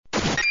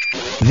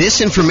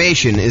This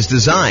information is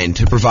designed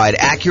to provide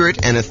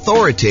accurate and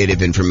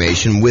authoritative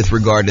information with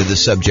regard to the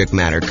subject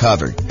matter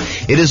covered.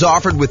 It is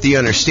offered with the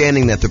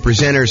understanding that the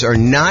presenters are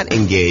not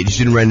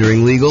engaged in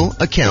rendering legal,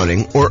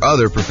 accounting, or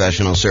other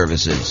professional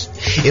services.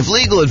 If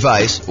legal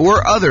advice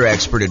or other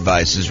expert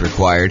advice is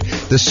required,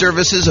 the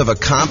services of a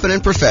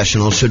competent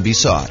professional should be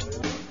sought.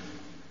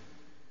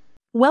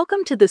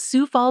 Welcome to the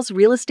Sioux Falls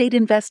Real Estate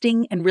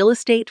Investing and Real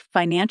Estate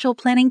Financial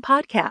Planning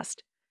Podcast.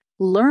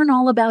 Learn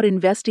all about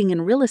investing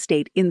in real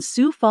estate in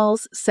Sioux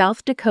Falls,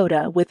 South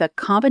Dakota with a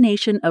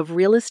combination of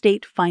real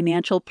estate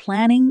financial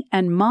planning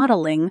and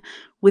modeling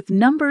with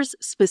numbers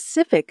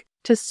specific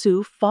to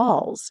Sioux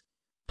Falls,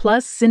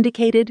 plus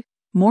syndicated,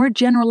 more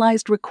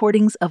generalized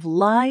recordings of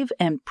live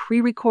and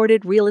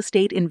pre-recorded real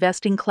estate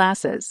investing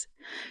classes,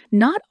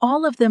 not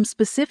all of them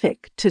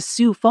specific to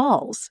Sioux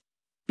Falls.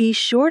 Be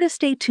sure to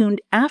stay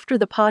tuned after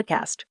the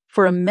podcast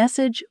for a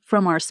message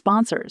from our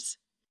sponsors.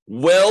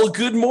 Well,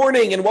 good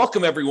morning and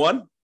welcome,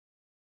 everyone.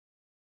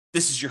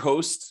 This is your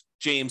host,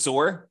 James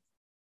Orr,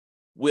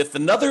 with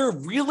another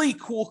really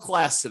cool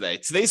class today.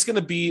 Today's going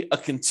to be a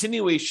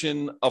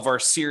continuation of our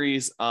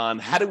series on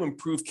how to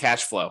improve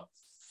cash flow.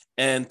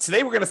 And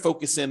today we're going to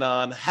focus in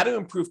on how to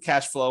improve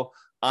cash flow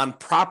on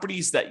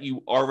properties that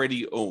you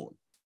already own.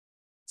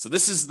 So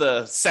this is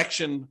the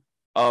section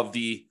of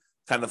the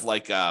kind of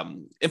like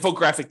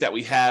infographic that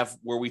we have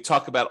where we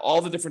talk about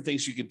all the different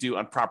things you could do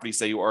on properties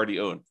that you already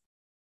own.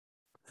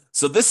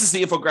 So this is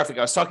the infographic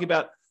I was talking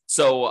about.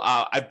 So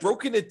I've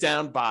broken it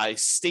down by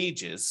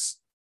stages,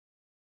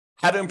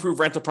 how to improve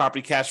rental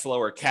property cash flow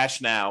or cash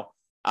now.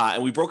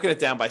 And we've broken it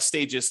down by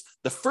stages.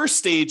 The first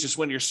stage is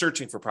when you're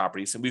searching for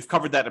properties. And we've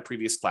covered that in a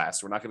previous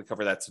class. We're not going to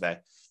cover that today.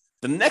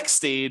 The next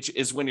stage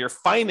is when you're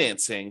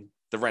financing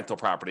the rental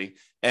property.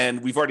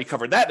 And we've already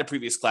covered that in a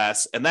previous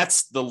class. And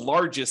that's the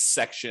largest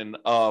section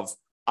of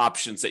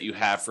options that you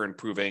have for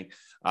improving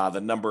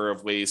the number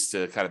of ways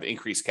to kind of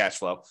increase cash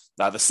flow.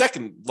 The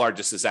second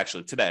largest is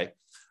actually today,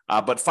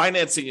 but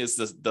financing is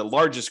the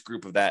largest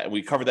group of that. And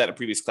we covered that in a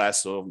previous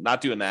class, so I'm not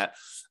doing that.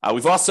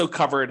 We've also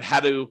covered how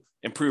to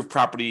improve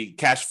property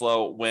cash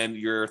flow when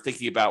you're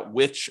thinking about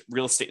which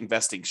real estate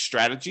investing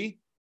strategy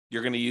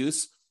you're going to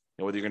use,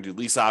 whether you're going to do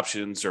lease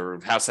options or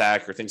house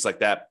hack or things like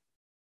that.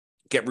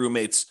 Get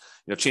roommates,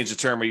 change the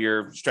term of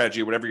your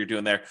strategy or whatever you're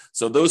doing there.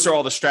 So those are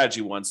all the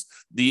strategy ones.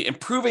 The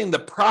improving the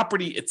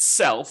property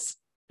itself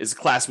is a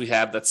class we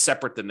have that's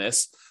separate than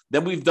this.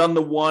 Then we've done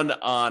the one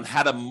on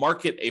how to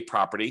market a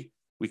property.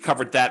 We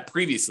covered that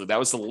previously. That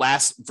was the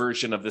last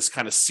version of this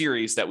kind of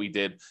series that we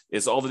did,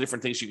 is all the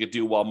different things you could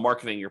do while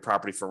marketing your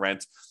property for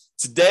rent.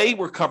 Today,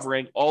 we're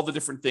covering all the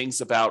different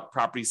things about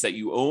properties that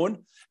you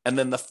own. And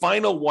then the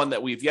final one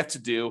that we've yet to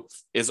do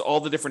is all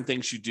the different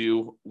things you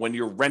do when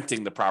you're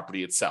renting the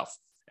property itself.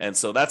 And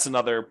so that's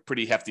another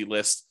pretty hefty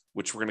list,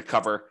 which we're going to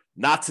cover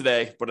not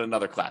today, but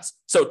another class.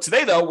 So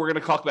today, though, we're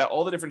going to talk about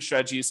all the different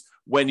strategies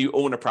when you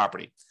own a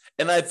property.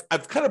 And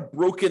I've kind of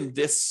broken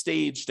this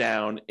stage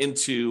down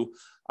into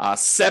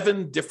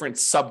 7 different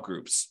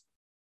subgroups.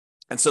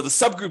 And so the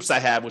subgroups I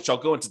have, which I'll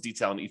go into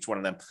detail on each one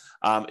of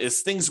them,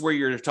 is things where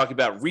you're talking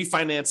about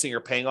refinancing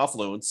or paying off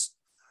loans,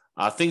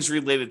 things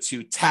related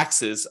to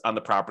taxes on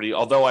the property,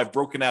 although I've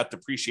broken out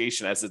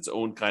depreciation as its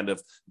own kind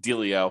of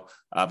dealio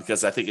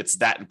because I think it's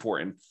that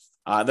important.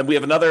 Then we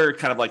have another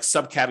kind of like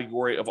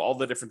subcategory of all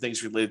the different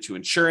things related to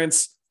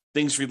insurance,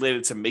 things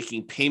related to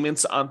making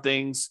payments on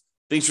things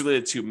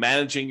related to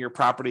managing your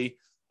property,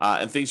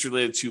 and things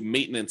related to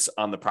maintenance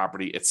on the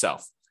property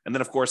itself. And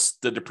then, of course,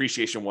 the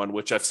depreciation one,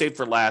 which I've saved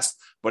for last,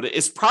 but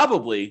it's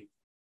arguably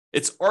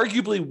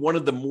one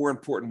of the more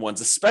important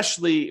ones,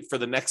 especially for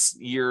the next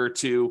year or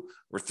 2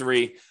 or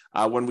 3,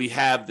 when we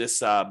have this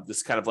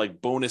kind of like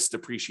bonus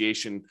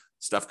depreciation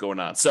stuff going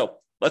on. So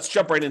let's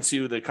jump right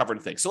into the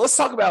covered things. So let's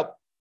talk about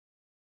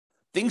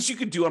things you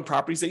could do on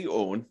properties that you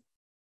own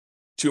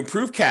to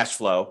improve cash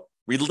flow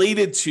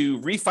related to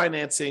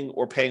refinancing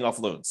or paying off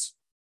loans.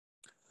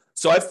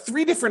 So I have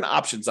 3 different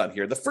options on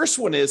here. The first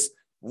one is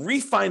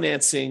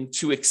refinancing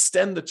to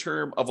extend the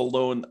term of a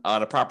loan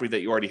on a property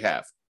that you already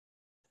have.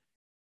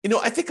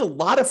 I think a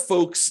lot of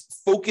folks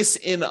focus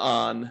in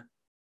on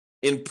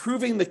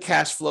improving the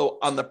cash flow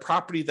on the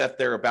property that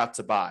they're about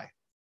to buy.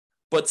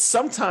 But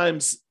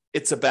sometimes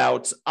it's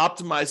about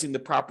optimizing the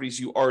properties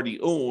you already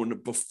own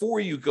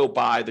before you go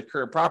buy the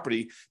current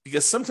property,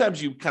 because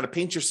sometimes you kind of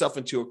paint yourself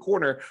into a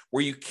corner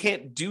where you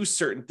can't do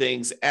certain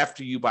things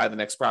after you buy the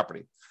next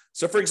property.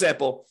 So, for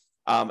example,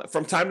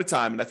 from time to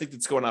time, and I think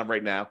that's going on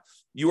right now,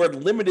 you are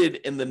limited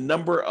in the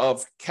number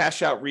of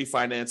cash out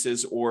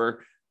refinances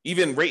or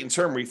even rate and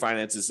term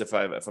refinances,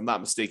 if I'm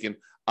not mistaken,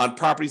 on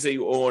properties that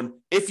you own,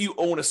 if you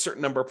own a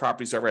certain number of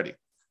properties already.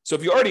 So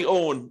if you already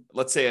own,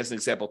 let's say as an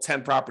example,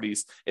 10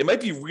 properties, it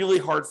might be really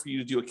hard for you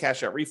to do a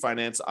cash out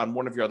refinance on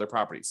one of your other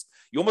properties.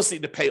 You almost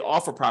need to pay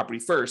off a property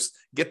first,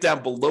 get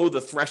down below the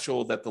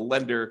threshold that the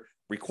lender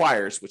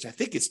requires, which I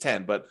think is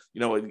 10, but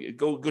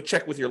go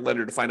check with your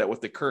lender to find out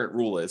what the current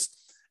rule is.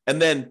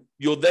 And then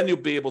you'll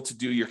be able to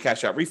do your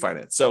cash out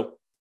refinance. So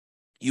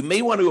you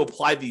may want to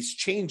apply these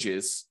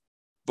changes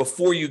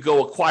before you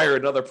go acquire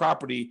another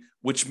property,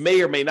 which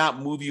may or may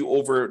not move you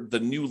over the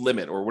new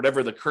limit or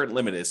whatever the current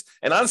limit is.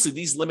 And honestly,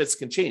 these limits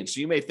can change.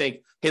 So you may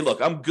think, hey,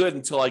 look, I'm good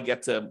until I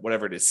get to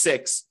whatever it is,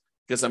 6,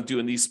 because I'm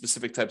doing these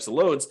specific types of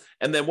loans.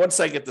 And then once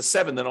I get to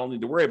 7, then I'll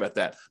need to worry about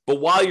that.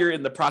 But while you're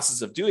in the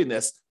process of doing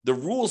this, the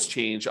rules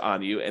change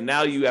on you. And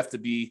now you have to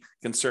be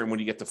concerned when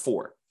you get to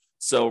 4.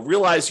 So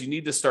realize you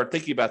need to start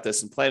thinking about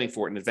this and planning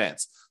for it in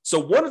advance. So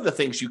one of the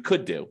things you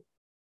could do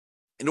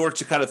in order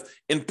to kind of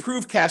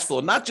improve cash flow,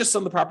 not just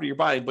on the property you're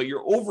buying, but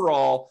your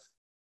overall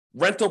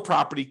rental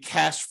property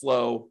cash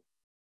flow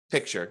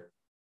picture,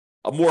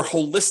 a more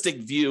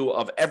holistic view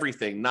of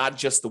everything, not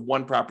just the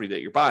one property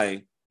that you're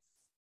buying,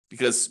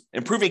 because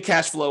improving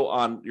cash flow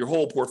on your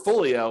whole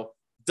portfolio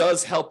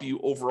does help you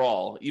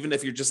overall, even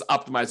if you're just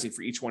optimizing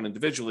for each one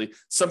individually.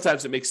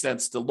 Sometimes it makes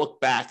sense to look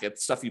back at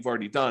stuff you've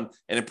already done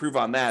and improve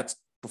on that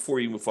before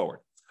you move forward.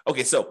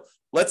 Okay, so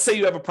let's say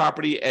you have a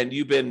property and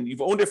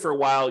you've owned it for a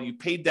while, you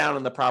paid down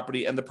on the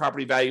property and the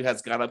property value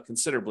has gone up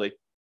considerably.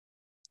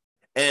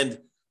 And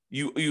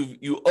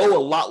you owe a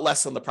lot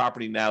less on the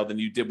property now than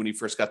you did when you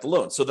first got the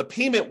loan. So the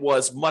payment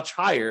was much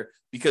higher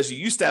because you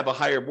used to have a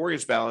higher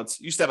mortgage balance,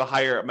 you used to have a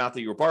higher amount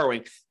that you were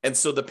borrowing. And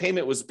so the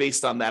payment was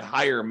based on that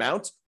higher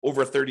amount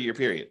over a 30-year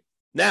period.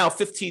 Now,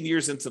 15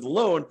 years into the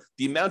loan,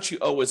 the amount you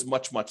owe is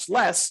much, much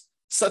less,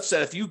 such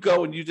that if you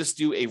go and you just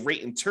do a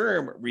rate and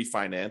term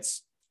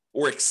refinance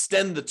or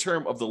extend the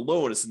term of the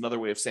loan, is another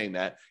way of saying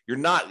that, you're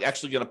not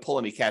actually going to pull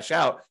any cash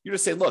out. You're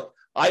just saying, look,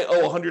 I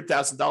owe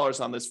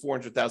 $100,000 on this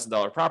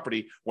 $400,000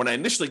 property. When I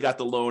initially got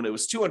the loan, it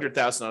was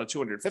 $200,000 on a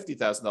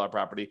 $250,000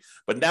 property,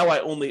 but now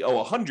I only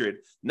owe $100,000.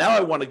 Now I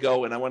want to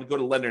go to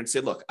the lender and say,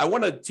 look, I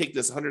want to take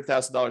this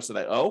 $100,000 that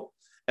I owe,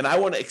 and I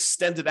want to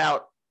extend it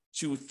out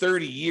to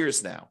 30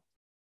 years now,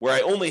 where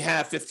I only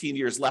have 15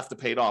 years left to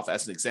pay it off,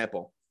 as an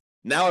example.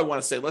 Now I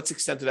want to say, let's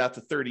extend it out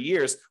to 30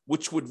 years,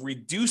 which would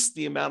reduce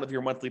the amount of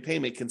your monthly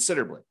payment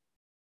considerably,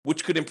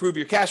 which could improve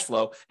your cash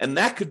flow. And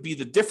that could be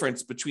the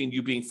difference between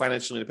you being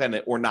financially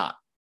independent or not.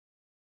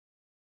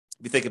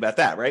 If you think about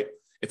that, right?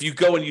 If you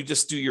go and you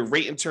just do your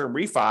rate and term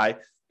refi,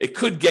 it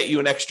could get you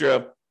an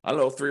extra, I don't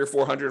know, $300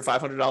 or $400 or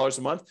 $500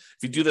 a month.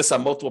 If you do this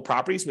on multiple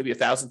properties, maybe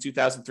 $1,000,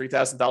 $2,000,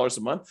 $3,000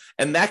 a month,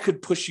 and that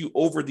could push you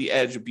over the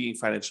edge of being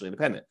financially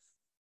independent.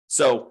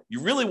 So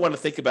you really want to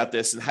think about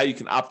this and how you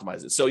can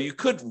optimize it. So you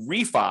could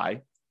refi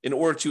in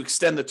order to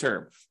extend the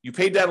term. You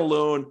paid down a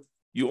loan,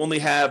 you only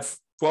have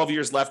 12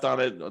 years left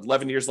on it,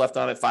 11 years left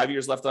on it, 5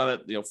 years left on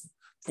it,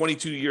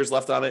 22 years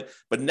left on it.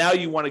 But now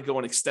you want to go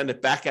and extend it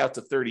back out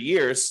to 30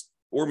 years,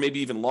 or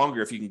maybe even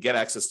longer if you can get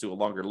access to a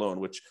longer loan,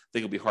 which I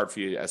think will be hard for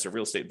you as a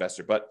real estate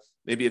investor, but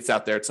maybe it's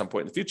out there at some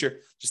point in the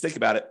future. Just think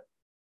about it.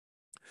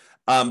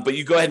 But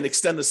you go ahead and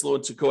extend this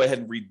loan to go ahead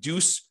and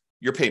reduce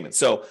your payment.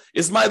 So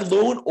is my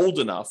loan old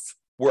enough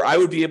where I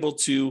would be able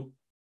to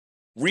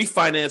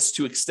refinance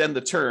to extend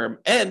the term?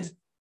 And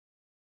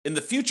in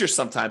the future,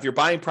 sometime, if you're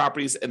buying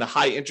properties in a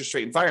high interest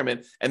rate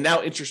environment and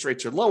now interest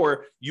rates are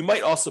lower, you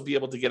might also be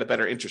able to get a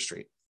better interest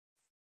rate.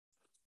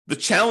 The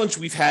challenge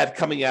we've had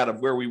coming out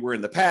of where we were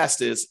in the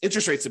past is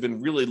interest rates have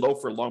been really low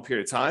for a long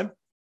period of time.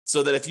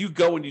 So that if you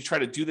go and you try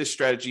to do this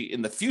strategy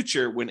in the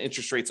future when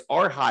interest rates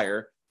are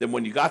higher than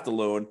when you got the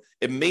loan,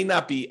 it may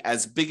not be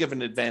as big of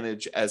an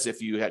advantage as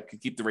if you could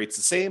keep the rates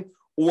the same,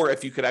 or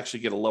if you could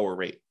actually get a lower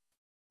rate.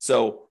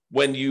 So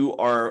when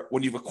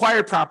you've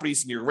acquired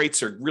properties and your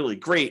rates are really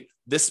great,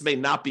 this may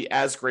not be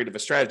as great of a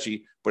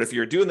strategy. But if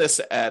you're doing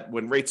this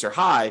when rates are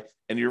high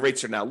and your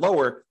rates are now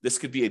lower, this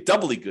could be a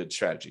doubly good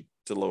strategy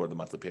to lower the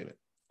monthly payment.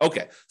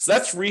 Okay, so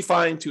that's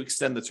refi to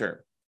extend the term.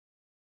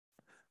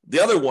 The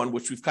other one,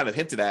 which we've kind of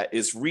hinted at,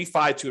 is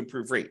refi to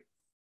improve rate.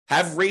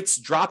 Have rates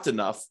dropped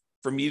enough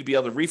for me to be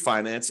able to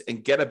refinance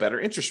and get a better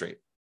interest rate?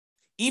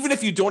 Even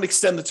if you don't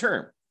extend the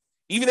term,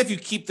 even if you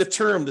keep the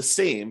term the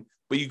same,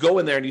 but you go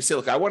in there and you say,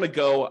 look, I want to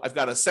go, I've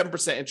got a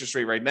 7% interest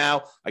rate right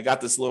now. I got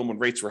this loan when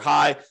rates were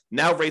high.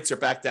 Now rates are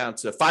back down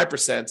to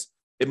 5%.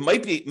 It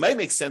might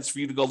make sense for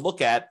you to go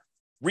look at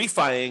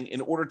refining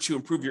in order to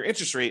improve your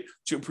interest rate,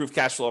 to improve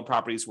cash flow on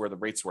properties where the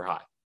rates were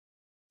high.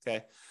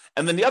 Okay.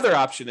 And then the other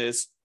option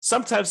is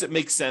sometimes it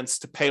makes sense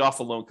to pay off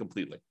a loan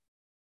completely.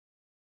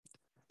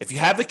 If you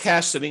have the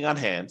cash sitting on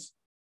hand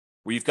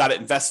where you've got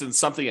it invested in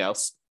something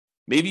else,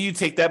 maybe you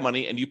take that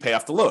money and you pay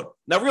off the loan.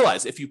 Now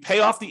realize if you pay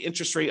off the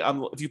interest rate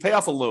if you pay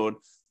off a loan,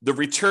 the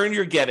return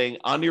you're getting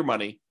on your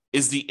money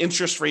is the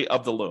interest rate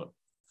of the loan.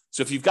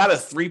 So if you've got a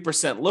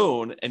 3%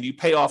 loan and you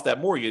pay off that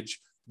mortgage,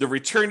 the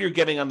return you're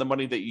getting on the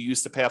money that you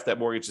use to pay off that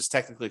mortgage is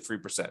technically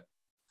 3%.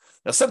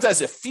 Now,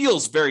 sometimes it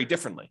feels very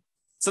differently.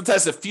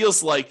 Sometimes it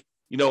feels like,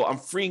 I'm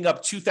freeing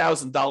up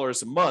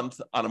 $2,000 a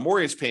month on a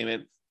mortgage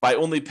payment by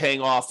only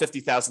paying off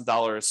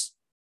 $50,000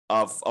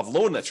 of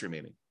loan that's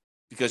remaining,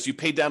 because you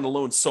paid down the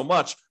loan so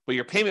much, but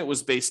your payment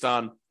was based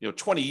on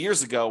 20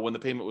 years ago when the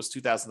payment was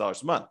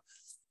 $2,000 a month.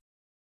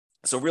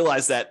 So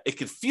realize that it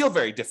could feel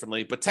very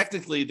differently, but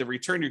technically the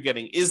return you're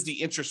getting is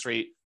the interest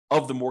rate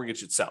of the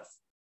mortgage itself,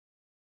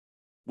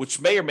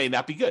 which may or may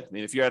not be good. I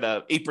mean, if you're at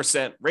an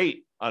 8%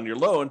 rate on your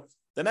loan,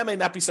 then that may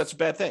not be such a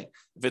bad thing.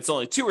 If it's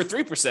only 2 or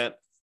 3%,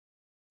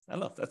 I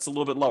don't know. That's a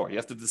little bit lower. You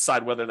have to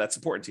decide whether that's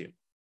important to you.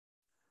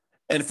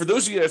 And for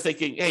those of you that are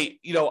thinking, hey,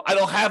 I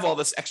don't have all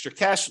this extra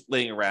cash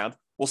laying around.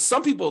 Well,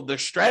 some people, their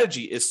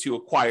strategy is to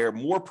acquire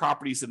more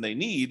properties than they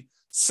need,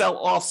 sell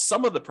off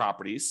some of the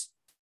properties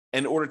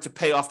in order to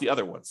pay off the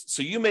other ones.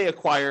 So you may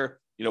acquire,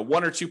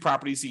 1 or 2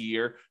 properties a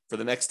year for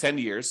the next 10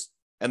 years.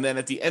 And then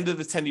at the end of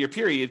the 10-year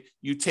period,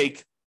 you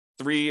take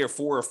 3 or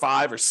 4 or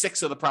 5 or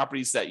 6 of the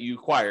properties that you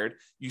acquired,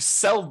 you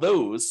sell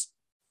those,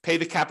 pay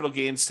the capital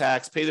gains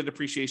tax, pay the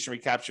depreciation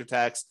recapture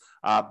tax,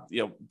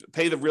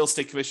 pay the real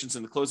estate commissions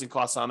and the closing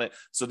costs on it,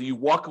 so that you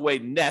walk away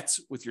net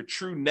with your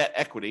true net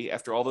equity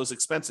after all those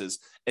expenses,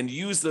 and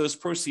use those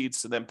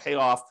proceeds to then pay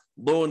off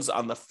loans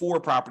on the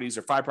 4 properties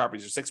or 5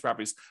 properties or 6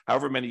 properties,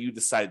 however many you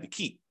decided to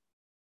keep.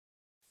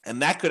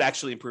 And that could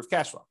actually improve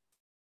cash flow,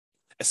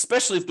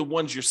 especially if the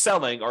ones you're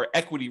selling are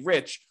equity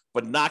rich,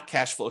 but not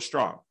cash flow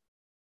strong.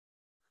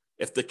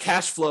 If the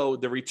cash flow,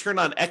 the return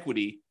on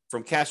equity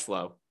from cash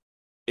flow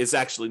is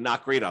actually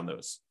not great on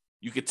those,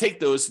 you could take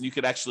those and you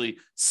could actually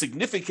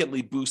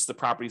significantly boost the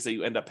properties that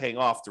you end up paying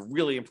off to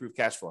really improve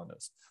cash flow on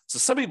those. So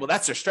some people,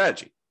 that's their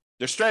strategy.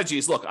 Their strategy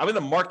is, look, I'm in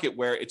a market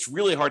where it's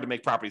really hard to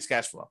make properties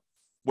cash flow.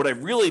 What I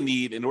really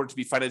need in order to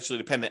be financially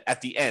independent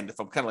at the end, if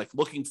I'm kind of like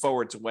looking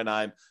forward to when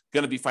I'm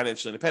going to be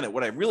financially independent,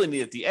 what I really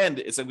need at the end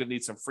is I'm going to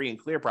need some free and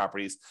clear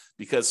properties,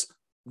 because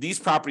these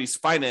properties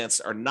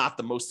financed are not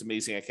the most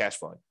amazing at cash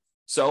flowing.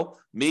 So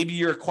maybe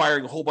you're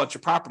acquiring a whole bunch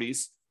of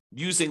properties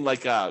using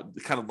like kind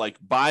of like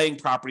buying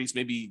properties,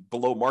 maybe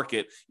below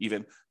market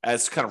even,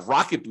 as kind of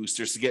rocket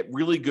boosters to get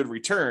really good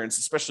returns,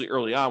 especially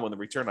early on when the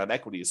return on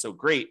equity is so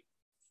great,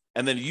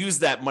 and then use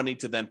that money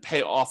to then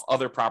pay off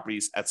other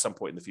properties at some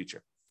point in the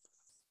future.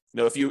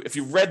 If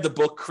you read the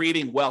book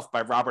Creating Wealth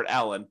by Robert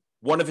Allen,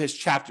 one of his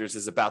chapters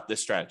is about this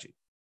strategy.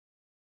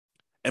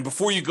 And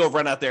before you go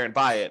run out there and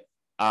buy it,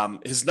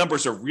 his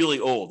numbers are really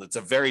old. It's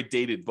a very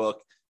dated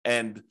book,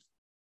 and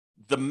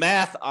the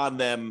math on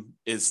them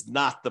is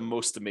not the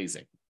most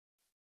amazing.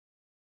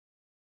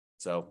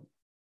 So,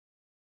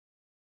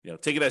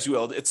 take it as you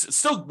will. It's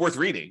still worth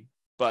reading,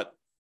 but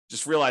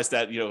just realize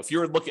that,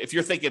 if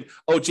you're thinking,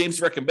 oh, James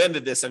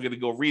recommended this, I'm going to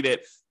go read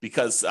it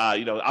because,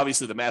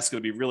 obviously the math's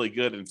going to be really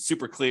good and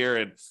super clear,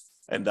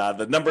 and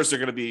the numbers are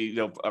going to be,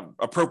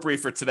 appropriate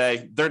for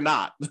today. They're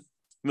not.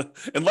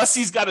 Unless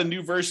he's got a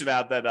new version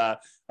out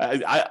that,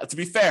 to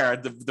be fair,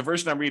 the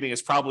version I'm reading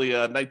is probably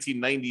a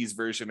 1990s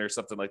version or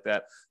something like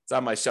that. It's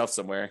on my shelf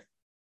somewhere.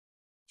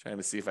 Trying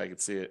to see if I can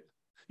see it.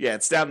 Yeah,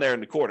 it's down there in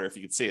the corner if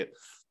you can see it.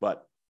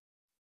 But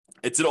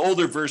it's an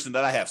older version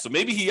that I have. So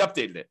maybe he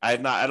updated it. I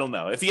don't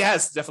know. If he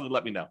has, definitely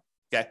let me know.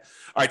 Okay.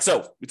 All right.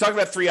 So we talked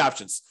about 3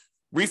 options.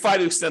 Refi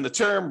to extend the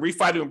term,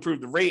 refi to improve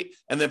the rate,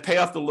 and then pay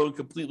off the loan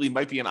completely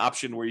might be an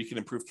option where you can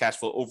improve cash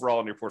flow overall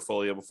in your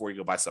portfolio before you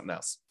go buy something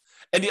else.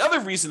 And the other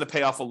reason to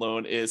pay off a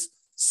loan is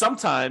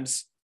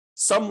sometimes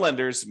some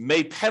lenders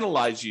may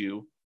penalize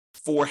you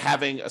for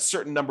having a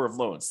certain number of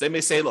loans. They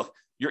may say, look,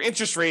 your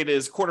interest rate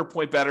is 1/4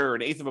 point better or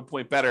 1/8 of a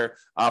point better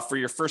for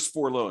your first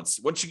 4 loans.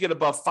 Once you get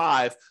above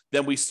 5,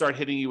 then we start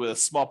hitting you with a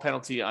small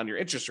penalty on your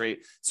interest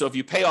rate. So if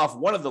you pay off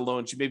one of the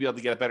loans, you may be able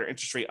to get a better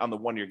interest rate on the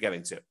one you're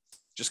getting to.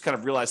 Just kind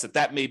of realize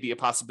that may be a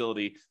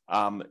possibility.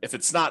 If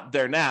it's not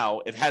there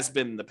now, it has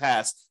been in the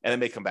past, and it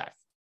may come back.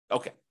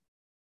 Okay.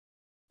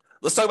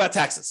 Let's talk about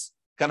taxes.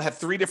 Kind of have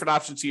 3 different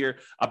options here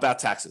about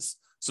taxes.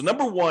 So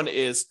number 1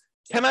 is,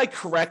 can I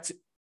correct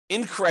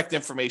incorrect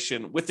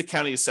information with the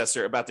county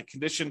assessor about the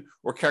condition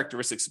or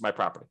characteristics of my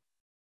property?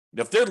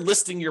 If they're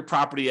listing your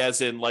property as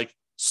in like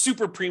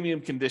super premium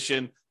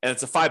condition and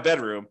it's a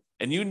 5-bedroom,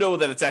 and you know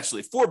that it's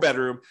actually a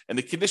 4-bedroom and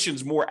the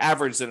condition's more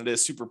average than it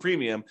is super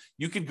premium,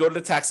 you could go to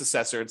the tax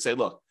assessor and say,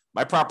 look,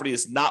 my property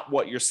is not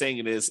what you're saying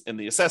it is in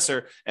the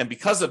assessor. And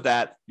because of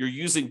that, you're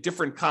using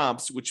different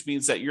comps, which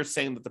means that you're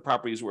saying that the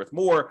property is worth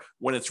more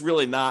when it's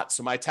really not.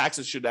 So my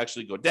taxes should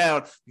actually go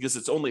down because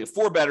it's only a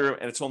 4-bedroom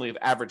and it's only of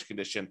average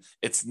condition.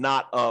 It's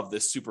not of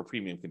this super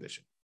premium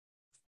condition.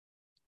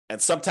 And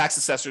some tax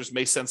assessors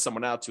may send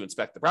someone out to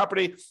inspect the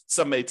property.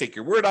 Some may take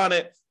your word on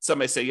it. Some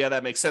may say, yeah,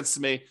 that makes sense to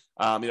me.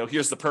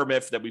 Here's the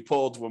permit that we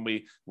pulled when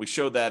we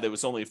showed that it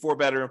was only a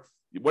 4-bedroom.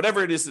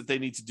 Whatever it is that they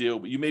need to do,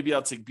 but you may be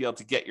able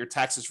to get your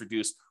taxes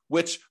reduced,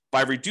 which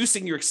by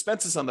reducing your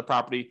expenses on the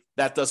property,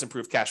 that does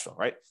improve cash flow,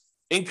 right?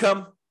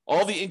 Income,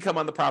 all the income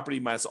on the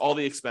property minus all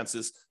the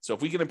expenses. So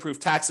if we can improve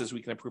taxes,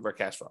 we can improve our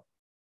cash flow.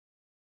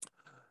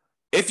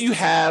 If you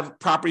have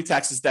property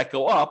taxes that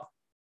go up,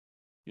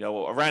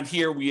 around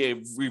here, we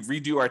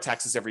redo our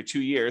taxes every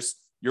 2 years.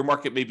 Your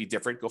market may be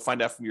different. Go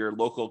find out from your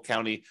local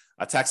county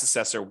tax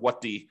assessor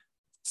what the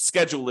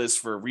schedule is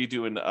for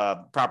redoing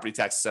property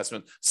tax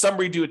assessment. Some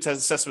redo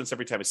assessments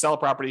every time you sell a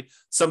property.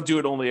 Some do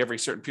it only every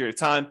certain period of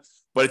time.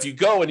 But if you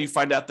go and you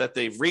find out that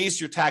they've raised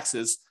your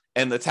taxes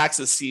and the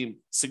taxes seem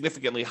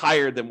significantly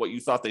higher than what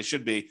you thought they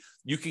should be,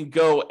 you can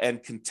go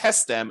and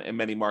contest them in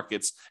many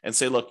markets and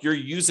say, look, you're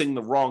using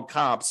the wrong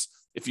comps.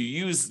 If you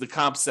use the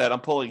comps that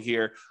I'm pulling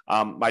here,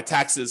 my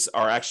taxes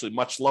are actually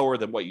much lower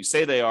than what you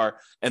say they are.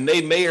 And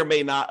they may or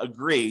may not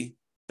agree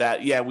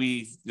that,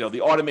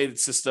 the automated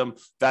system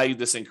valued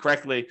this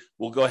incorrectly.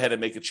 We'll go ahead and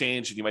make a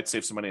change and you might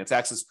save some money on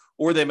taxes.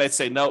 Or they might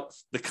say, no,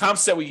 the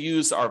comps that we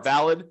use are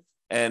valid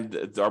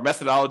and our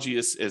methodology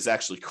is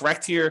actually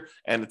correct here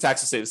and the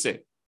taxes stay the same.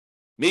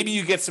 Maybe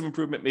you get some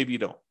improvement, maybe you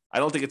don't. I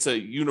don't think it's a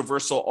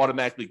universal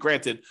automatically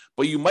granted,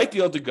 but you might be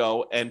able to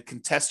go and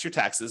contest your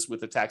taxes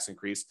with a tax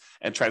increase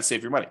and try to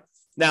save your money.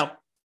 Now,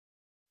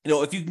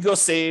 if you can go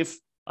save,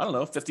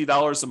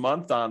 $50 a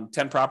month on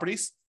 10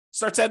 properties,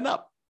 starts adding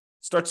up,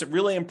 starts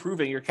really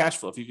improving your cash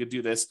flow if you could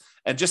do this.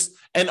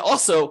 And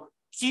also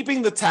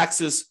keeping the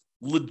taxes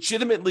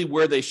legitimately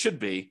where they should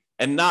be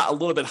and not a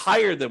little bit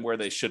higher than where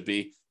they should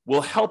be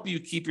will help you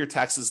keep your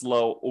taxes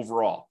low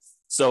overall.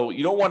 So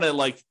you don't want to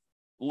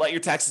let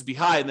your taxes be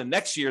high and then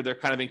next year they're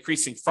kind of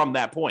increasing from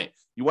that point.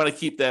 You want to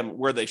keep them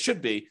where they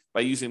should be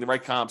by using the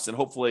right comps, and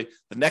hopefully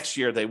the next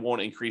year they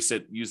won't increase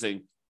it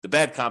using the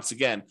bad comps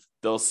again.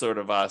 They'll sort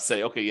of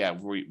say, okay, yeah,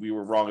 we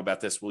were wrong about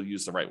this. We'll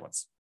use the right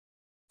ones,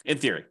 in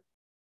theory.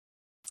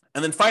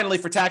 And then finally,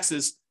 for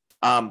taxes,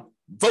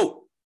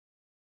 vote.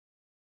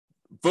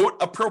 Vote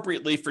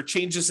appropriately for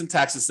changes in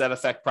taxes that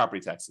affect property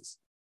taxes.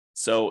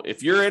 So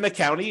if you're in a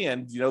county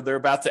and they're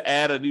about to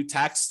add a new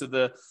tax to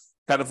the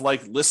kind of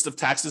list of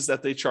taxes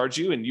that they charge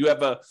you, and you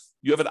have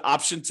an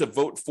option to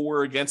vote for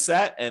or against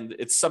that, and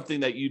it's something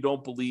that you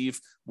don't believe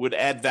would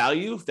add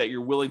value that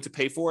you're willing to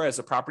pay for as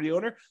a property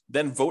owner,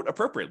 then vote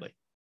appropriately.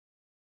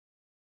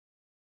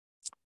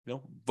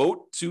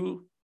 Vote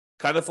to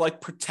kind of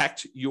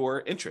protect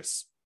your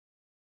interests.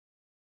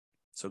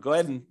 So go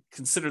ahead and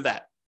consider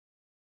that.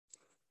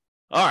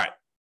 All right,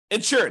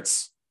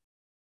 insurance.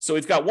 So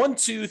we've got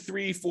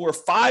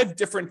 5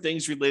 different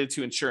things related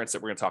to insurance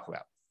that we're going to talk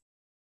about.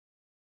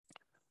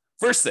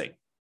 First thing,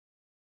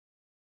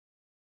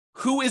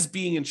 who is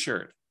being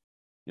insured?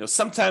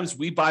 Sometimes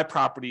we buy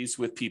properties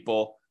with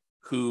people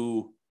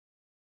who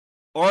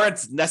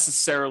aren't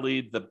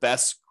necessarily the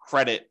best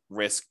credit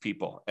risk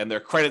people, and their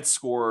credit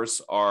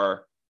scores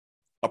are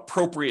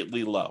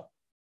appropriately low.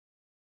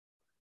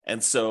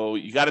 And so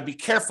you got to be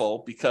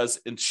careful because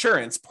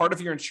insurance, part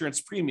of your insurance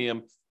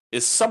premium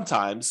is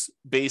sometimes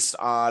based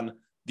on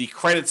the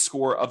credit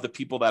score of the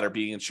people that are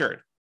being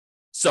insured.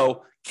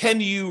 So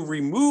can you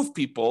remove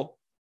people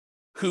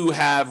who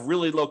have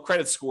really low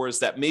credit scores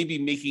that may be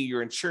making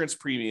your insurance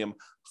premium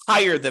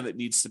higher than it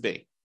needs to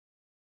be?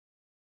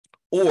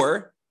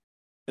 Or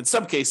in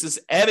some cases,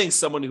 adding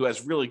someone who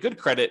has really good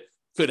credit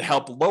could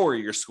help lower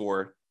your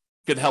score,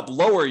 could help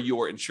lower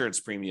your insurance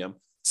premium.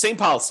 Same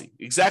policy,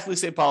 exactly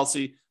same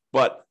policy,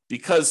 but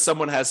because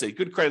someone has a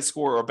good credit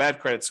score or a bad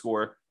credit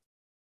score,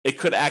 it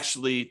could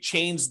actually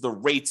change the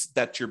rates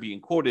that you're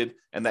being quoted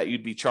and that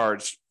you'd be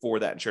charged for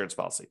that insurance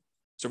policy.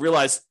 So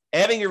realize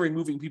adding or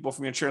removing people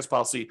from your insurance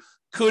policy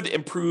could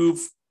improve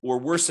or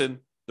worsen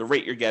the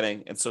rate you're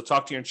getting. And so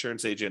talk to your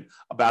insurance agent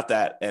about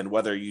that and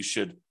whether you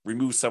should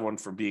remove someone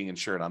from being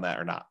insured on that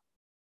or not.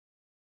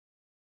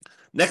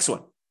 Next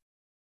one,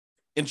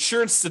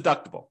 insurance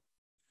deductible.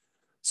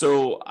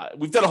 So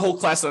we've done a whole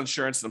class on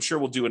insurance, and I'm sure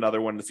we'll do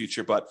another one in the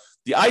future. But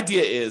the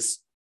idea is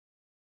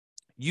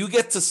you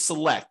get to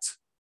select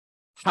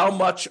how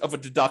much of a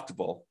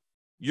deductible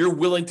you're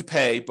willing to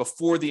pay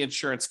before the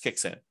insurance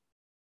kicks in.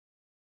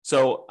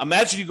 So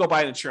imagine you go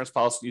buy an insurance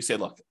policy and you say,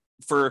 look,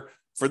 for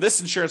this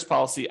insurance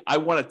policy, I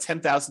want a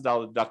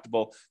 $10,000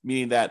 deductible,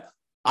 meaning that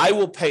I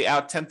will pay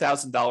out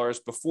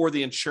 $10,000 before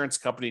the insurance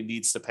company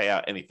needs to pay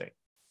out anything.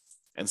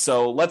 And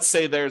so let's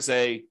say there's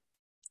a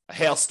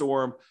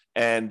hailstorm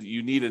and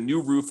you need a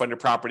new roof on your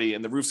property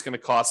and the roof's going to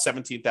cost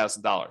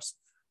 $17,000.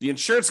 The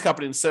insurance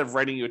company, instead of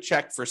writing you a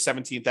check for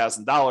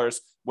 $17,000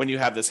 when you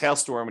have this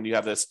hailstorm and you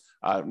have this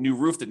new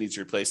roof that needs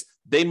replaced,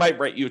 they might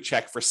write you a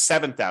check for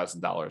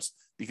 $7,000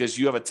 because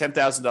you have a $10,000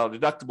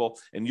 deductible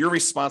and you're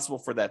responsible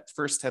for that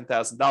first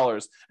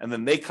 $10,000, and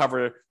then they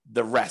cover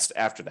the rest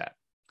after that.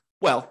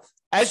 Well,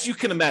 as you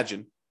can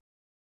imagine,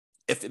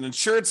 if an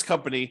insurance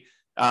company,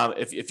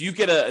 if you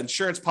get an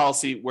insurance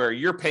policy where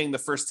you're paying the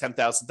first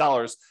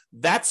 $10,000,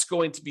 that's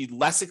going to be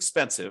less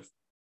expensive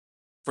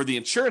for the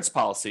insurance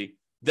policy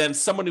than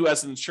someone who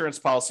has an insurance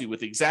policy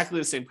with exactly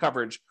the same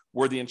coverage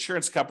where the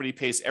insurance company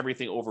pays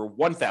everything over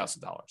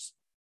 $1,000.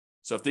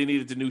 So if they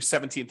needed a new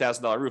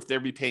 $17,000 roof,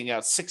 they'd be paying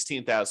out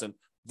 $16,000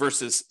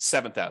 versus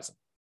 $7,000.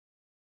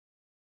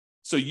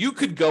 So you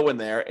could go in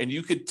there and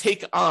you could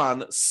take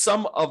on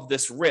some of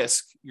this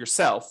risk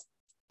yourself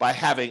by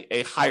having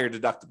a higher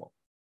deductible.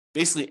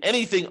 Basically,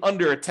 anything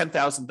under a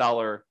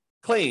 $10,000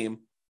 claim,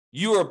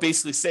 you are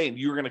basically saying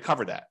you're going to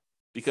cover that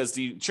because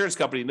the insurance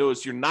company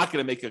knows you're not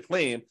going to make a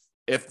claim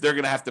if they're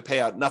going to have to pay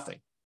out nothing.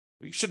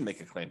 Well, you shouldn't make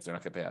a claim if they're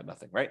not going to pay out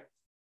nothing, right?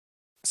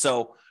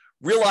 So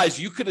realize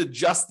you could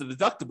adjust the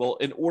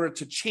deductible in order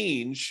to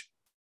change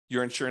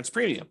your insurance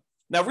premium.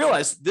 Now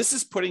realize this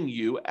is putting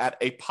you at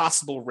a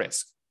possible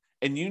risk,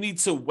 and you need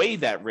to weigh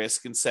that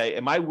risk and say,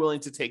 am I willing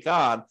to take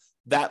on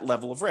that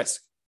level of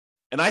risk?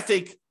 And I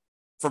think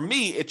for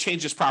me, it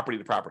changes property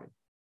to property.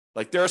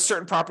 Like there are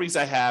certain properties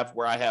I have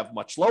where I have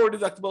much lower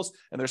deductibles,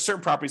 and there's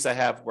certain properties I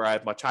have where I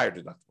have much higher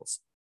deductibles.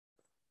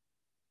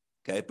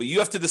 Okay, but you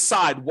have to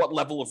decide what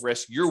level of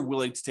risk you're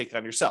willing to take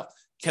on yourself.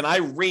 Can I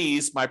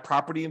raise my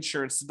property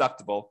insurance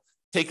deductible,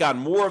 take on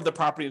more of the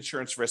property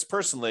insurance risk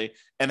personally,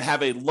 and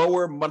have a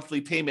lower monthly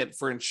payment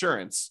for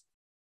insurance,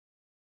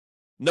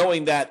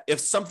 knowing that if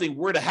something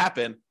were to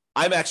happen,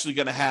 I'm actually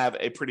going to have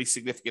a pretty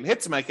significant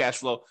hit to my cash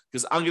flow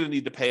because I'm going to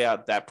need to pay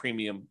out that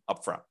premium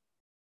upfront,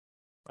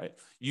 right?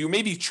 You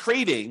may be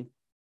trading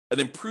an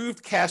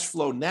improved cash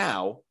flow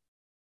now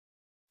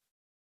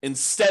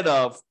instead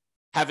of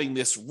having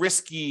this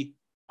risky,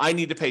 I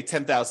need to pay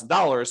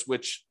 $10,000,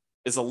 which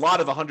is a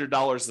lot of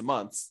 $100 a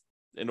month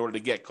in order to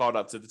get caught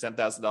up to the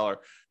 $10,000,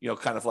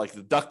 kind of like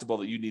deductible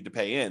that you need to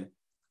pay in.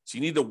 So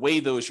you need to weigh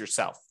those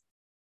yourself.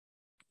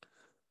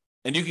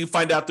 And you can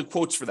find out the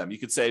quotes for them. You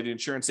could say to the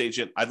insurance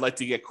agent, I'd like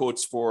to get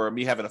quotes for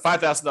me having a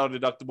 $5,000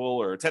 deductible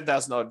or a $10,000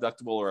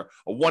 deductible or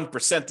a 1%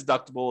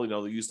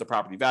 deductible. They use the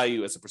property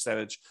value as a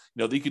percentage.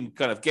 You can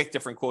kind of get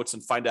different quotes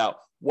and find out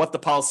what the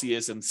policy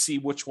is and see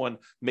which one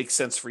makes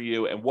sense for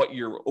you and what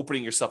you're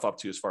opening yourself up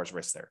to as far as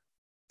risk there.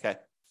 Okay.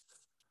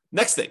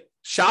 Next thing,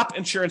 shop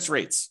insurance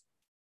rates.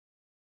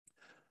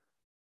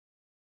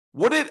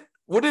 Would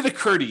it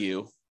occur to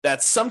you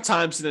that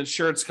sometimes an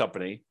insurance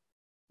company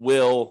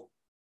will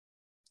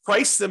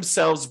price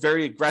themselves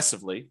very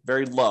aggressively,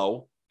 very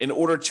low, in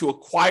order to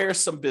acquire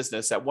some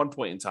business at one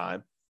point in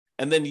time,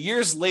 and then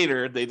years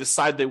later, they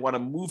decide they want to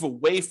move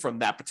away from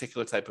that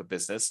particular type of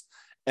business?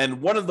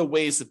 And one of the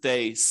ways that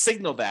they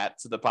signal that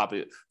to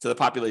the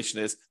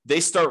population is they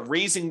start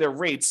raising their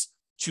rates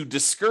to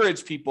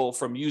discourage people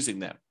from using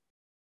them.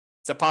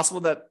 Is that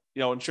possible that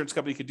insurance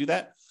company could do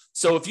that?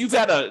 So if you've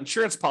had an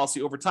insurance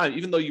policy over time,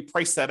 even though you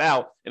priced that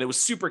out and it was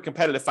super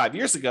competitive 5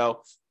 years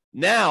ago,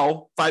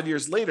 now 5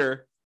 years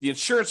later, the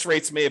insurance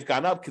rates may have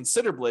gone up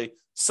considerably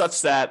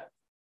such that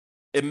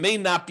it may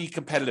not be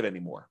competitive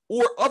anymore.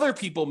 Or other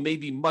people may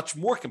be much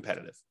more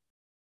competitive.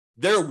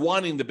 They're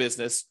wanting the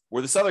business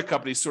where this other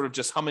company is sort of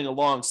just humming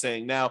along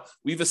saying, now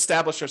we've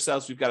established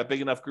ourselves, we've got a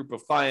big enough group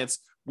of clients,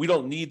 we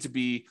don't need to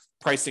be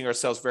pricing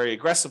ourselves very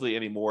aggressively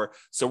anymore.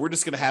 So we're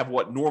just going to have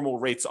what normal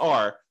rates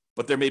are,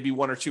 but there may be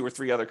one or two or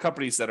three other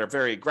companies that are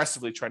very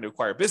aggressively trying to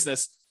acquire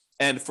business.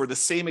 And for the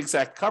same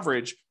exact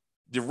coverage,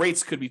 the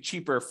rates could be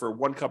cheaper for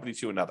one company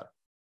to another.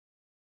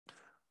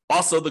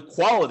 Also, the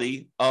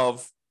quality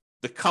of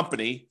the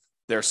company,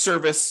 their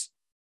service,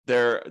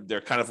 their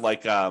kind of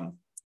like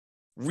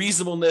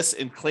reasonableness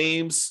in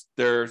claims,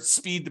 their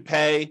speed to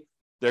pay,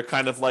 their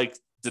kind of like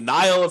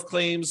denial of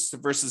claims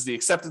versus the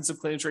acceptance of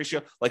claims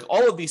ratio. Like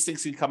all of these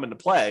things can come into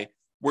play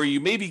where you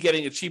may be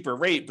getting a cheaper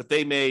rate, but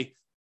they may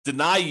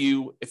deny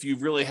you if you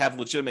really have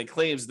legitimate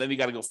claims, and then you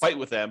got to go fight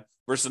with them,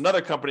 versus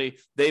another company,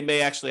 they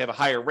may actually have a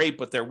higher rate,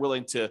 but they're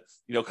willing to,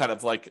 kind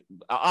of like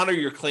honor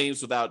your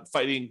claims without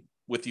fighting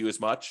with you as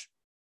much.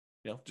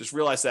 Just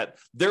realize that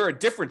there are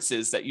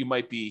differences that you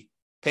might be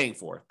paying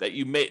for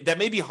that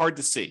may be hard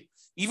to see.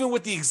 Even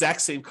with the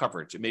exact same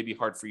coverage, it may be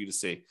hard for you to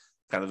see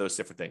kind of those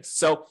different things.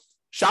 So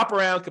shop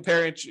around,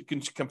 compare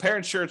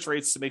insurance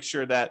rates to make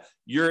sure that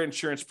your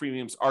insurance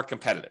premiums are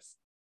competitive.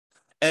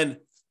 And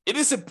it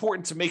is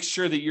important to make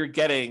sure that you're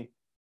getting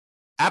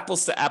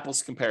apples to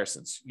apples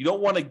comparisons. You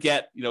don't want to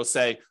get,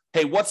 say,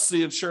 hey, what's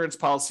the insurance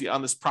policy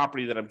on this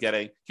property that I'm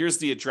getting? Here's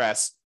the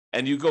address.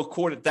 And you go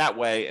quote it that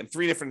way, and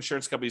three different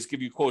insurance companies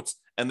give you quotes,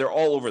 and they're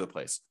all over the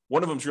place.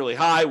 One of them's really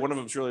high, one of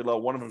them's really low,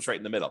 one of them's right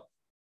in the middle.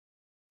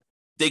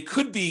 They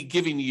could be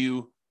giving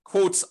you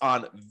quotes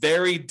on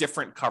very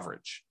different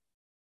coverage.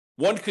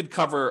 One could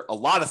cover a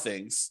lot of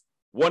things.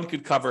 One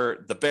could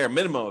cover the bare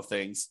minimum of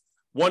things.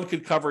 One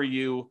could cover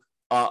you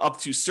up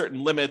to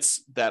certain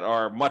limits that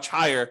are much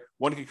higher.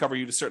 One could cover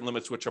you to certain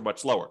limits which are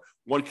much lower.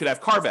 One could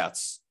have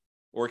carve-outs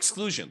or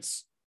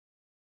exclusions.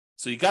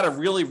 So you got to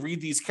really read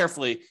these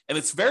carefully, and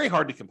it's very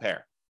hard to compare.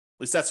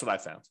 At least that's what I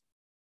found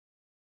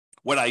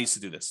when I used to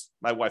do this.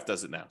 My wife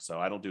does it now, so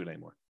I don't do it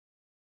anymore.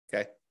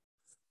 Okay.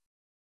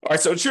 All right,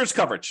 so insurance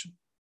coverage.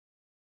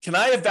 Can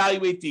I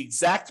evaluate the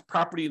exact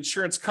property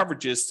insurance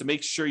coverages to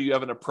make sure you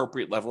have an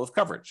appropriate level of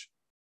coverage?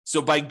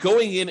 So by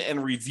going in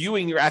and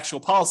reviewing your actual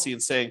policy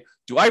and saying,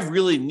 do I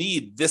really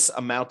need this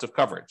amount of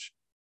coverage?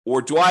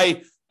 Or do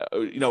I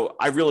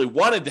really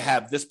wanted to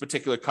have this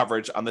particular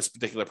coverage on this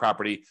particular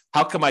property.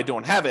 How come I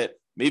don't have it?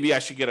 Maybe I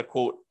should get a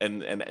quote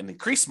and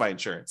increase my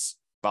insurance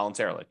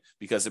voluntarily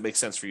because it makes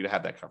sense for you to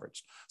have that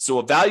coverage. So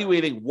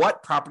evaluating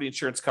what property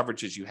insurance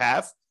coverages you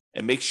have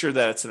and make sure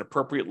that it's an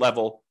appropriate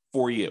level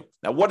for you.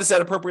 Now, what does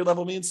that appropriate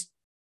level means?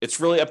 It's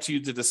really up to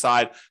you to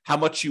decide how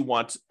much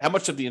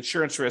of the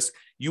insurance risk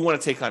you want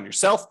to take on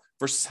yourself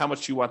versus how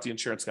much you want the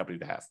insurance company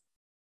to have.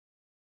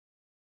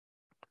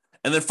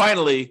 And then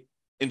finally,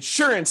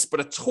 insurance, but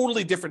a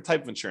totally different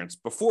type of insurance.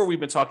 Before, we've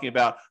been talking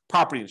about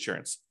property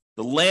insurance,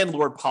 the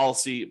landlord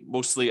policy,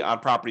 mostly on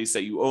properties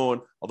that you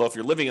own. Although if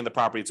you're living in the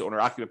property, it's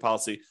owner-occupant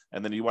policy,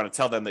 and then you want to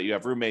tell them that you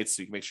have roommates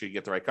so you can make sure you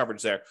get the right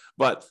coverage there.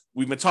 But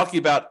we've been talking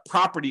about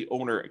property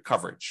owner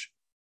coverage,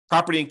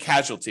 property and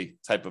casualty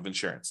type of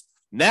insurance.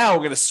 Now we're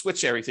going to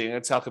switch everything. I'm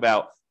going to talk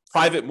about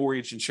private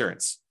mortgage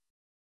insurance.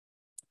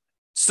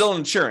 Still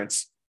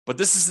insurance, but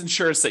this is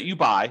insurance that you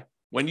buy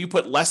when you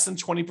put less than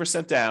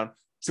 20% down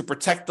to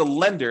protect the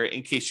lender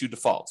in case you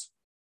default.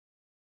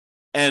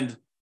 And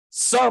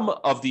some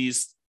of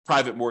these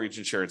private mortgage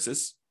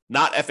insurances,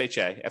 not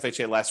FHA.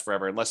 FHA lasts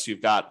forever unless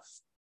you've got,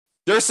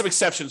 there are some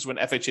exceptions when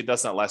FHA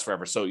does not last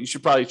forever. So you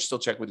should probably still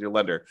check with your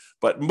lender.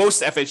 But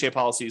most FHA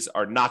policies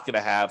are not going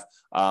to have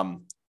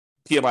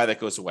PMI that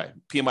goes away.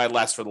 PMI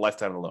lasts for the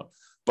lifetime of the loan.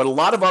 But a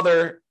lot of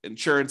other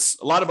insurance,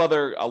 a lot of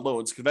other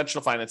loans,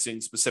 conventional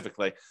financing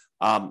specifically,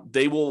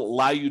 they will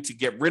allow you to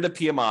get rid of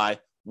PMI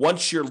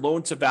once your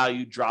loan to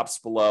value drops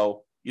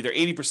below either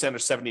 80% or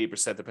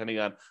 78%, depending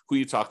on who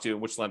you talk to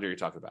and which lender you're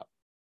talking about.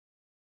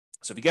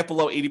 So if you get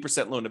below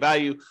 80% loan to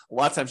value, a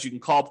lot of times you can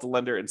call up the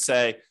lender and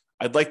say,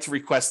 I'd like to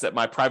request that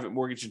my private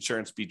mortgage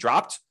insurance be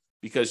dropped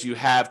because you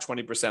have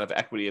 20% of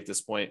equity at this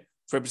point,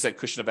 20%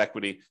 cushion of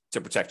equity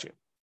to protect you.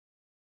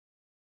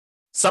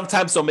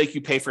 Sometimes they'll make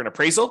you pay for an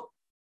appraisal.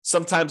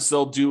 Sometimes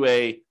they'll do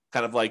a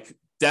kind of like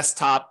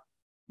desktop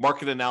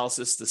market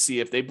analysis to see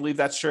if they believe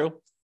that's true.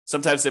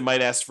 Sometimes they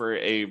might ask for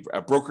a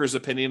broker's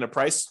opinion of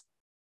price.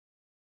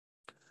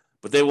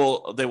 But they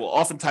will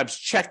oftentimes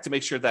check to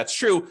make sure that's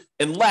true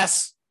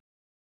unless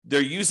they're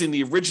using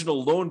the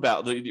original loan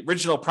value, the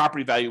original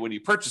property value when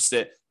you purchased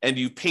it, and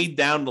you paid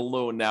down the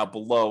loan now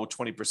below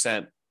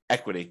 20%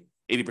 equity,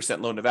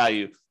 80% loan to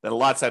value, then a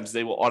lot of times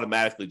they will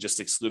automatically just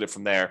exclude it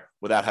from there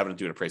without having to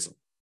do an appraisal.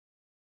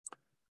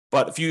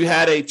 But if you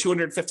had a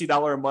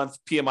 $250 a month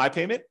PMI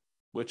payment,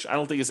 which I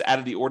don't think is out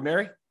of the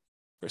ordinary,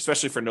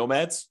 especially for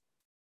nomads,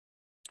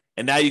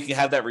 and now you can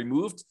have that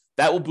removed,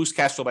 that will boost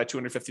cash flow by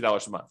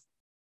 $250 a month,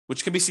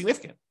 which can be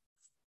significant.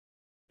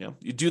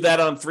 You do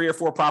that on 3 or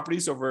 4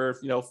 properties over,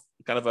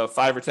 kind of a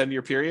 5 or 10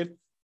 year period.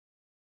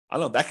 I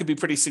don't know, that could be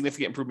pretty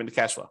significant improvement to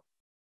cash flow.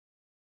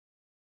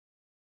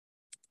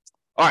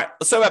 All right,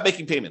 let's talk about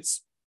making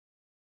payments.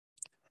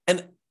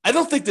 And I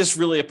don't think this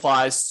really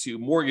applies to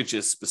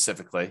mortgages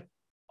specifically,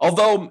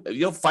 although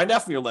you'll find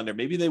out from your lender,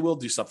 maybe they will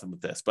do something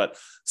with this, but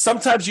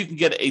sometimes you can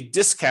get a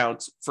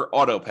discount for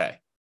auto pay.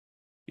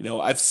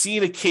 I've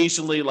seen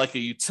occasionally like a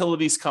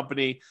utilities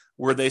company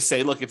where they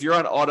say, look, if you're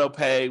on auto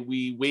pay,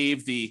 we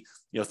waive the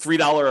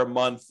 $3 a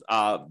month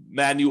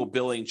manual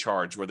billing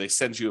charge where they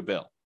send you a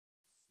bill.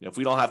 If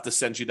we don't have to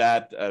send you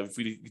that, if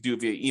we do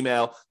it via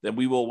email, then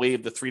we will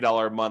waive the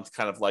 $3 a month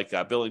kind of like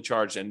billing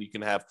charge, and you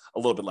can have a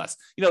little bit less.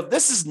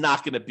 This is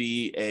not going to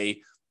be a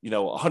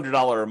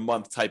 $100 a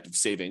month type of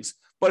savings,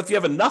 but if you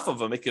have enough of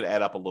them, it could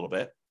add up a little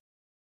bit.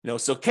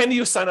 So can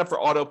you sign up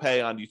for auto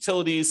pay on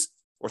utilities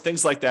or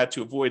things like that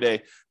to avoid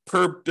a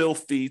per bill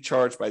fee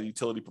charged by the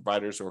utility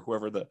providers or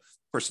whoever the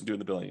person doing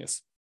the billing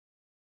is?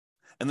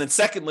 And then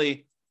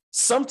secondly,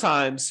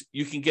 sometimes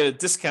you can get a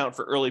discount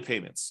for early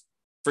payments.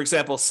 For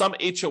example, some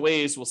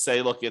HOAs will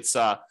say, look, it's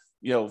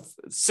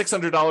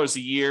 $600 a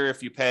year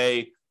if you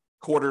pay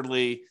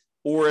quarterly,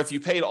 or if you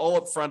paid all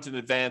up front in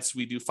advance,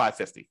 we do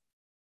 $550.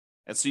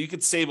 And so you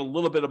could save a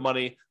little bit of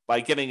money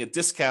by getting a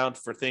discount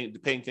for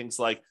paying things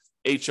like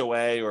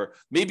HOA, or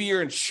maybe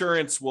your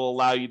insurance will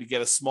allow you to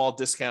get a small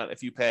discount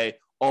if you pay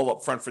all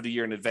up front for the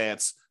year in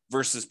advance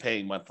versus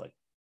paying monthly.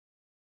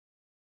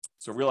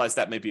 So realize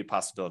that may be a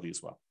possibility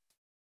as well.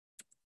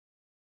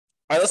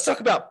 All right, let's talk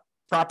about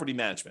property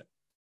management.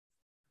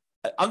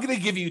 I'm going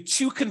to give you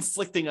 2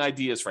 conflicting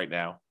ideas right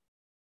now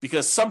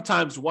because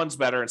sometimes one's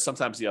better and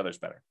sometimes the other's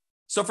better.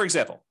 So for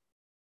example,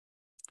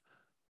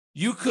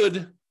 you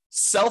could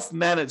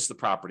self-manage the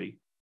property,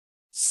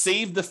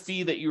 save the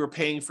fee that you were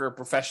paying for a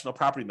professional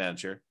property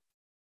manager.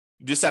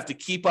 You just have to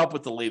keep up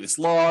with the latest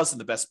laws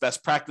and the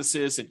best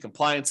practices and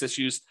compliance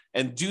issues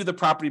and do the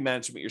property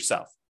management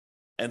yourself.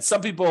 And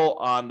some people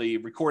on the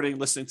recording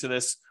listening to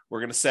this, we're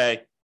going to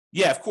say,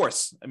 yeah, of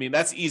course. I mean,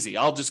 that's easy.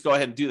 I'll just go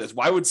ahead and do this.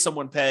 Why would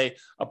someone pay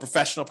a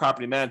professional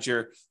property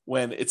manager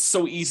when it's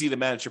so easy to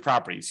manage your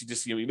properties? You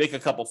just, you make a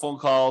couple phone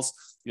calls.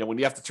 When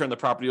you have to turn the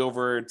property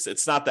over,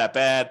 it's not that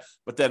bad.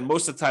 But then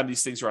most of the time,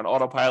 these things are on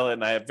autopilot,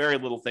 and I have very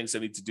little things I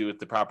need to do with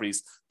the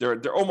properties.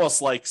 They're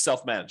almost like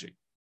self-managing.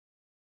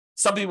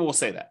 Some people will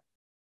say that.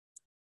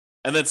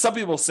 And then some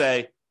people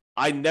say,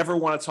 I never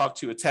want to talk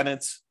to a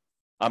tenant.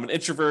 I'm an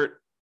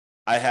introvert.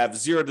 I have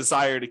zero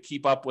desire to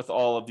keep up with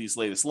all of these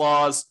latest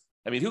laws.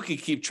 I mean, who can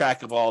keep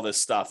track of all this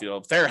stuff?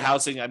 Fair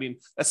housing. I mean,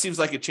 that seems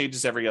like it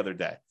changes every other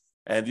day.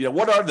 And,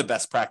 what are the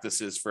best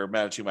practices for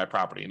managing my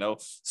property?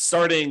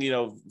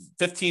 Starting,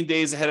 15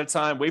 days ahead of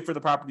time, wait for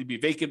the property to be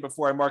vacant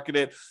before I market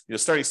it,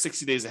 starting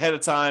 60 days ahead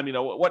of time,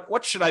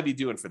 what should I be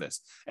doing for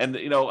this? And,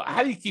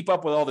 how do you keep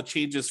up with all the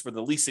changes for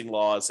the leasing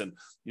laws? And,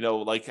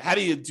 how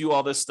do you do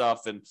all this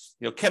stuff? And,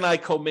 can I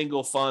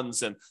commingle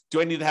funds? And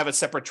do I need to have a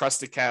separate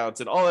trust account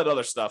and all that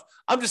other stuff?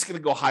 I'm just going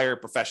to go hire a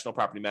professional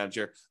property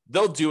manager.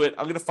 They'll do it.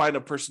 I'm going to find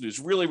a person who's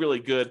really, really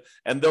good,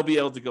 and they'll be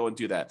able to go and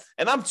do that.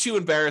 And I'm too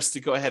embarrassed to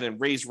go ahead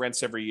and raise rents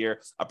every year.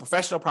 A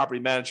professional property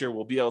manager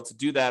will be able to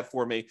do that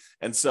for me.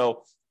 And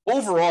so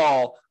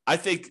overall, I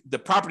think the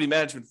property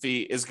management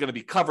fee is going to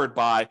be covered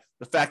by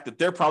the fact that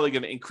they're probably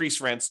going to increase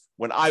rents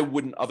when I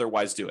wouldn't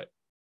otherwise do it.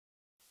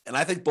 And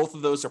I think both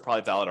of those are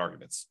probably valid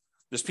arguments.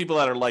 There's people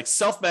that are like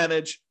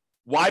self-manage,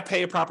 Why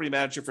pay a property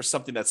manager for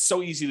something that's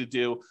so easy to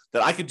do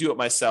that I could do it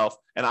myself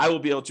and I will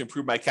be able to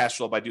improve my cash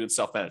flow by doing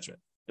self-management?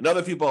 And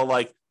other people are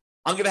like,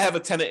 I'm going to have a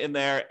tenant in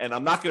there and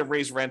I'm not going to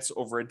raise rents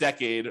over a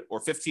decade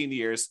or 15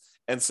 years.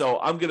 And so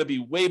I'm going to be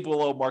way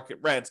below market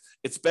rent.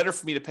 It's better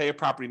for me to pay a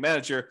property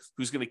manager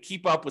who's going to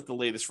keep up with the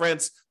latest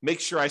rents, make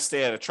sure I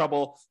stay out of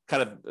trouble,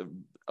 kind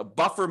of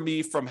buffer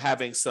me from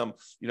having some,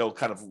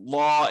 kind of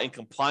law and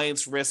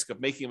compliance risk of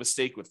making a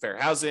mistake with fair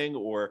housing,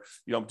 or,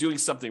 I'm doing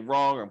something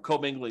wrong, or I'm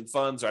commingling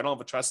funds, or I don't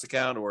have a trust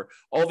account, or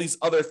all these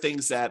other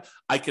things that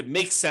I could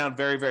make sound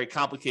very, very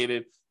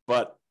complicated.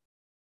 But,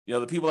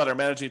 the people that are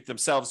managing it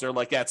themselves, they're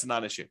like, yeah, it's a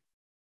non-issue.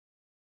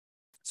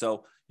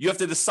 So you have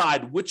to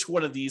decide which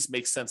one of these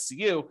makes sense to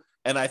you.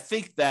 And I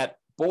think that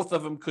both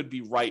of them could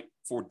be right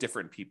for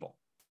different people.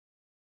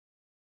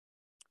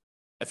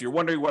 If you're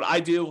wondering what I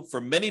do, for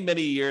many,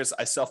 many years,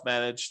 I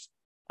self-managed.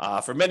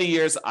 For many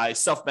years, I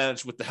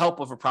self-managed with the help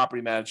of a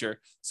property manager.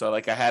 So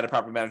I had a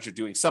property manager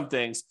doing some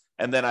things,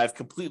 and then I've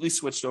completely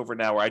switched over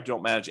now where I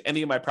don't manage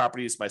any of my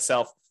properties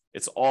myself.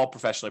 It's all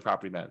professionally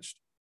property managed.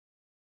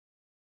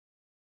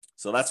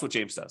 So that's what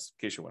James does,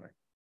 in case you're wondering.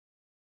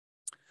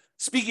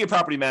 Speaking of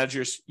property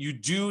managers, you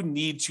do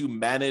need to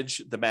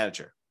manage the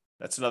manager.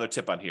 That's another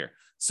tip on here.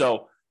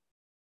 So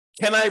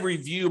can I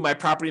review my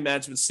property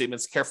management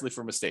statements carefully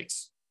for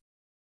mistakes?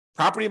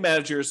 Property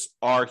managers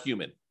are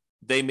human.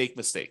 They make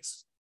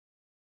mistakes.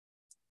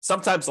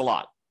 Sometimes a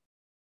lot,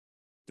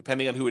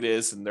 depending on who it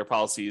is and their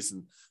policies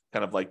and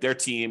kind of like their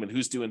team and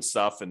who's doing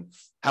stuff and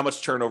how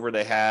much turnover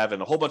they have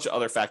and a whole bunch of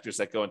other factors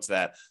that go into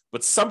that.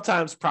 But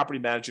sometimes property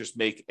managers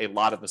make a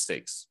lot of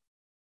mistakes.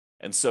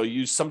 And so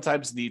you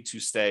sometimes need to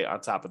stay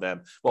on top of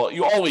them. Well,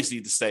 you always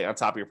need to stay on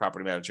top of your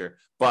property manager,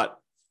 but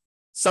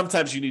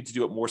sometimes you need to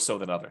do it more so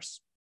than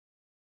others.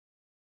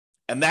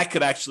 And that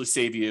could actually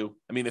save you.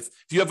 I mean, if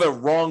you have a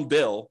wrong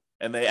bill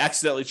and they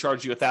accidentally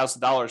charge you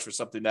 $1,000 for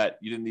something that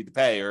you didn't need to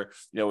pay, or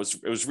it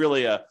was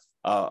really a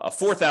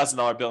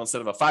 $4,000 bill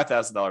instead of a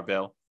 $5,000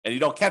 bill, and you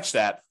don't catch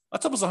that,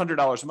 that's almost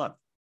 $100 a month.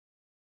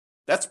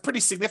 That's pretty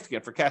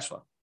significant for cash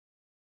flow.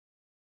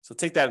 So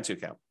take that into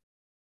account.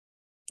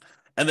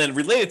 And then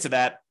related to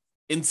that,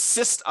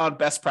 insist on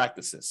best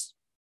practices.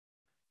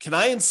 Can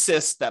I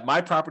insist that my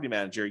property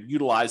manager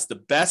utilize the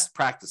best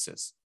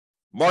practices?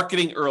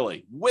 Marketing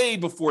early, way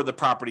before the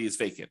property is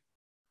vacant.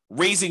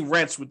 Raising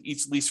rents with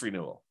each lease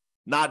renewal.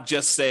 Not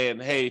just saying,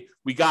 hey,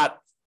 we got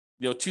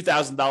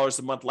 $2,000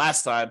 a month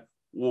last time,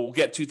 we'll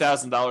get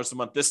 $2,000 a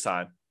month this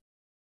time.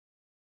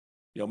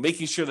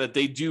 Making sure that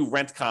they do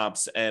rent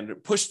comps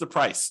and push the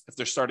price if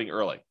they're starting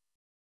early.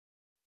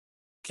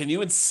 Can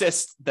you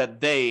insist that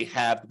they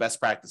have the best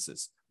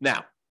practices?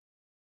 Now,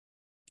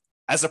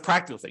 as a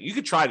practical thing, you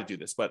could try to do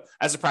this, but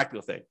as a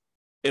practical thing,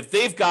 if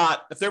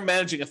they're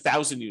managing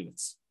 1,000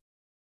 units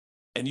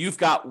and you've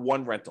got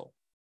one rental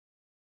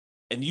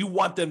and you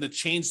want them to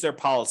change their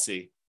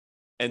policy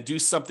and do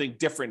something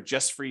different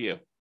just for you,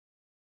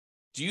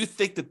 do you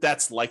think that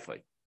that's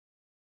likely?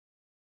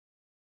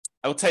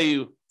 I will tell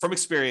you from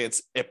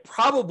experience, it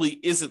probably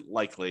isn't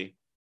likely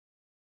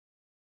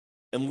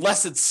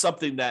unless it's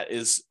something that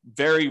is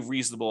very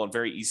reasonable and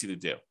very easy to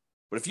do.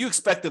 But if you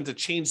expect them to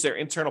change their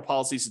internal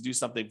policies to do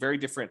something very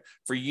different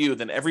for you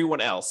than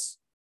everyone else,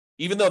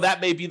 even though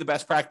that may be the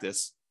best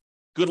practice,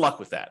 good luck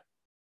with that.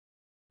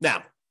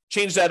 Now,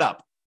 change that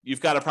up.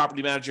 You've got a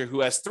property manager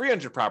who has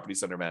 300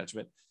 properties under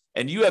management,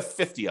 and you have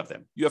 50 of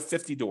them. You have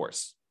 50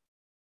 doors.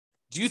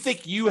 Do you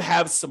think you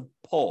have some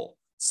pull,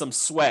 some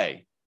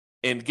sway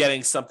in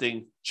getting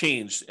something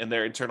changed in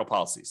their internal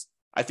policies?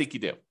 I think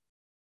you do.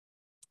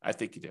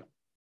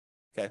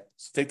 Okay,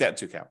 so take that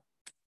into account.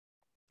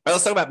 All right,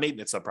 let's talk about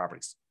maintenance on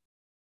properties.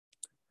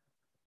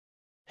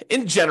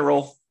 In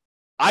general,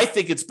 I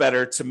think it's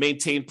better to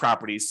maintain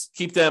properties,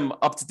 keep them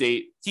up to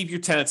date, keep your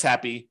tenants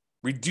happy,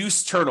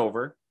 reduce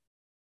turnover.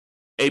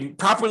 A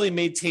properly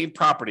maintained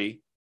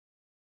property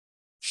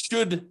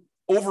should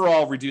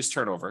overall reduce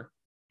turnover,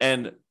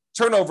 and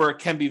turnover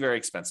can be very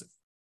expensive.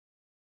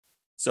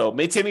 So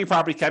maintaining your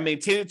property, can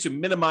maintain it to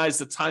minimize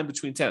the time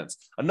between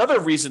tenants. Another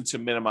reason to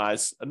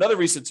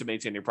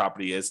maintain your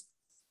property is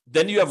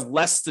then you have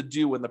less to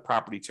do when the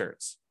property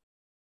turns.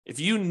 If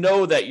you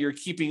know that you're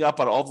keeping up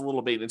on all the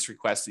little maintenance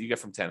requests that you get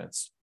from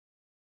tenants,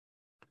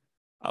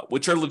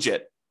 which are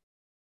legit,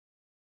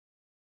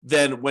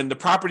 then when the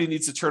property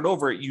needs to turn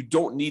over, you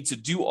don't need to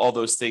do all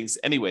those things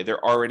anyway.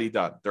 They're already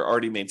done. They're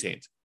already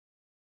maintained.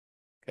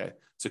 Okay.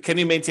 So can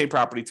you maintain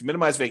property to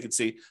minimize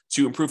vacancy,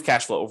 to improve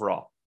cash flow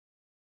overall?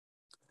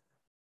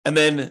 And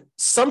then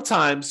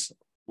sometimes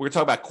we're going to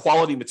talk about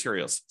quality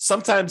materials.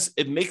 Sometimes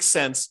it makes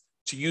sense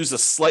to use a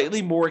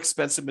slightly more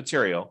expensive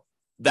material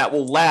that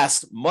will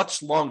last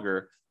much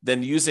longer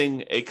than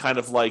using a kind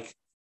of like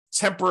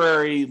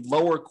temporary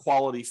lower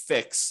quality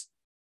fix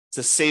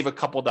to save a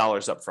couple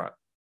dollars up front.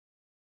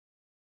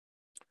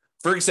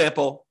 For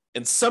example,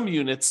 in some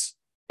units,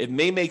 it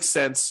may make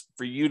sense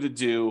for you to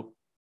do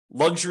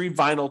luxury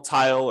vinyl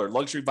tile or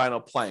luxury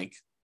vinyl plank,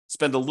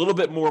 spend a little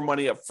bit more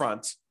money up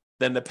front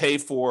than to pay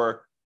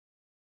for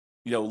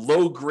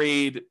low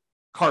grade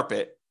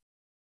carpet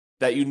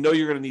that you know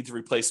you're going to need to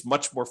replace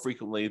much more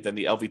frequently than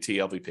the LVT,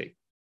 LVP.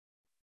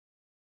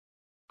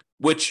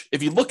 Which,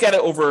 if you look at it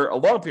over a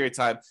long period of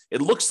time,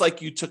 it looks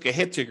like you took a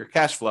hit to your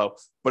cash flow.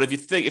 But if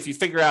you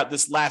figure out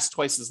this lasts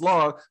twice as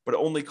long, but it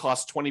only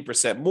costs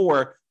 20%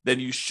 more, then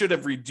you should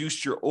have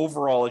reduced your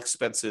overall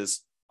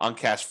expenses on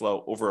cash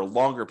flow over a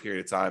longer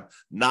period of time,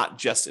 not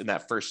just in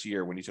that first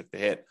year when you took the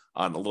hit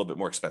on a little bit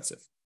more expensive.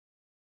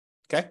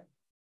 Okay?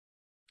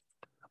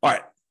 All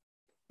right.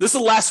 This is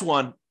the last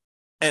one.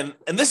 And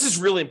this is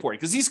really important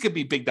because these could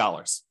be big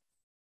dollars.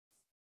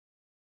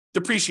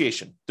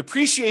 Depreciation.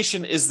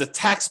 Depreciation is the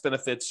tax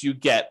benefits you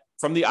get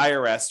from the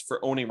IRS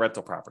for owning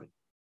rental property.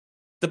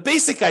 The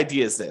basic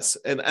idea is this,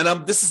 and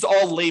this is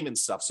all layman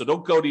stuff. So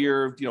don't go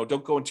to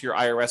don't go into your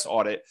IRS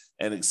audit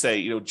and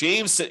say,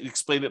 James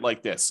explained it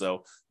like this.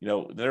 So,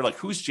 they're like,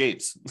 who's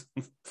James?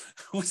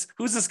 who's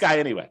this guy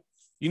anyway?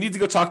 You need to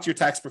go talk to your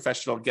tax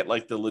professional and get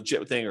like the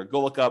legit thing, or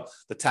go look up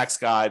the tax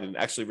guide and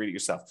actually read it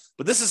yourself.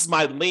 But this is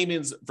my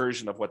layman's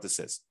version of what this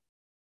is.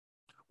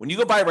 When you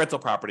go buy a rental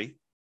property,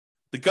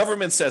 the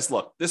government says,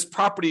 look, this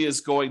property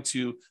is going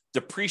to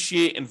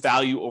depreciate in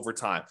value over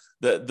time.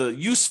 The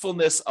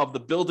usefulness of the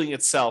building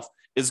itself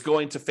is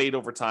going to fade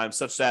over time,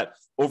 such that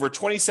over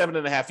 27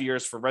 and a half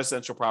years for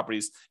residential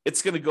properties,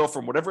 it's going to go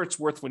from whatever it's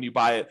worth when you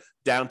buy it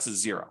down to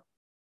zero.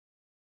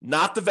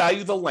 Not the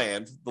value of the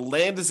land. The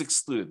land is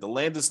excluded. The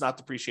land does not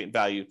depreciate in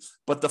value,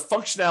 but the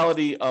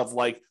functionality of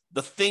like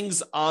the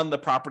things on the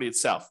property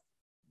itself,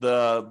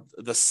 the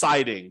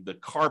siding, the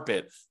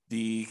carpet,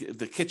 the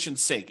kitchen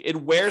sink, it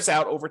wears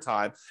out over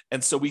time.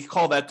 And so we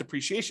call that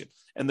depreciation.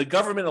 And the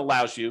government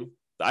allows you,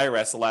 the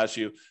IRS allows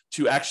you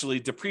to actually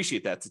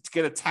depreciate that, to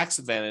get a tax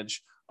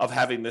advantage of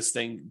having this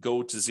thing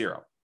go to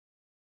zero.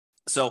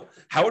 So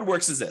how it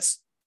works is this.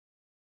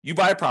 You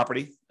buy a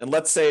property, and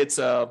let's say it's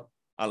a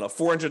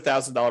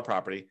 $400,000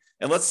 property.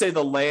 And let's say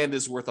the land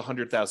is worth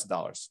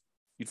 $100,000.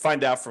 You'd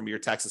find out from your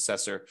tax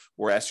assessor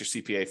or ask your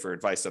CPA for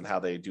advice on how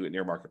they do it in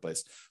your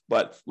marketplace.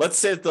 But let's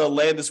say that the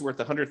land is worth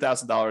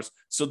 $100,000.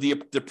 So the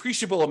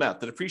depreciable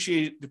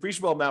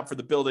amount for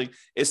the building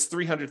is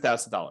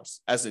 $300,000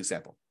 as an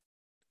example.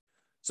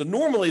 So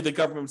normally the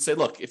government would say,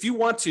 look, if you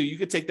want to, you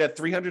could take that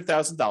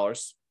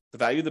 $300,000, the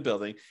value of the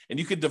building, and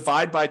you could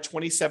divide by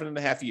 27 and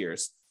a half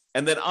years.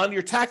 And then on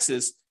your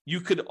taxes, you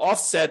could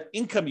offset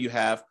income you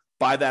have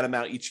by that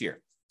amount each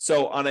year.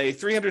 So on a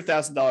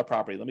 $300,000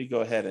 property, let me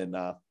go ahead and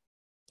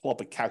pull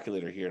up a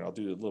calculator here, and I'll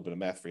do a little bit of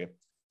math for you.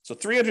 So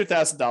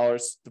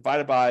 $300,000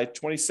 divided by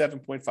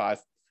 27.5.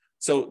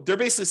 So they're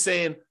basically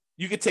saying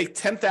you could take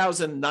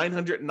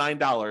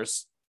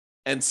 $10,909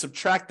 and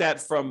subtract that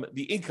from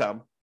the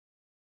income.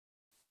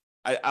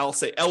 I'll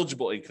say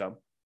eligible income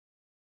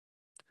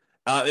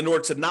in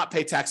order to not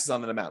pay taxes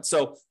on that amount.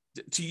 So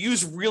to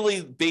use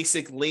really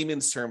basic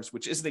layman's terms,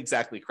 which isn't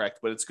exactly correct,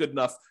 but it's good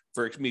enough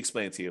for me to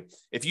explain it to you.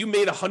 If you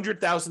made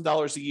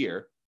 $100,000 a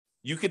year,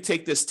 you could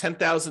take this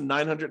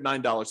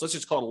 $10,909. Let's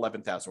just call it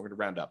 $11,000. We're going to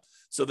round up.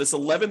 So this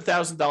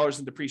 $11,000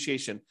 in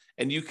depreciation,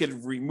 and you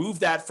could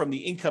remove that from the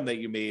income that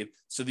you made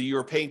so that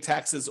you're paying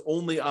taxes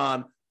only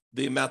on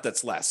the amount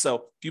that's less. So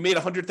if you made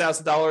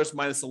 $100,000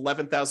 minus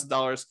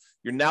 $11,000,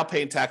 you're now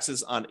paying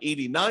taxes on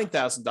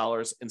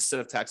 $89,000 instead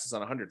of taxes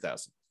on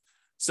 $100,000.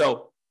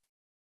 So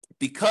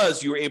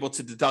because you were able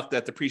to deduct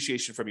that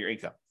depreciation from your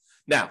income.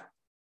 Now,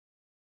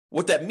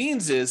 what that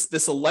means is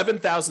this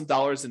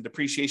 $11,000 in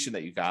depreciation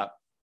that you got,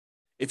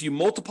 if you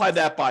multiply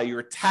that by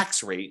your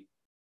tax rate,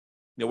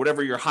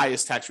 whatever your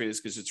highest tax rate is,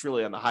 because it's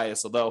really on the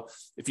highest, although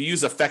if you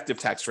use effective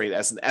tax rate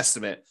as an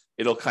estimate,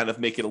 it'll kind of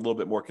make it a little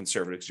bit more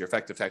conservative because your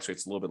effective tax rate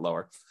is a little bit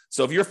lower.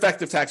 So if your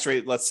effective tax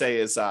rate, let's say,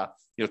 is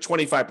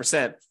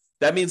 25%,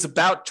 that means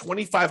about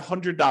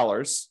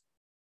 $2,500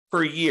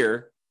 per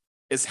year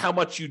is how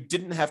much you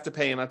didn't have to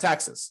pay in on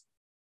taxes,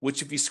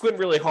 which if you squint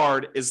really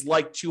hard is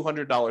like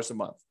 $200 a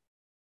month.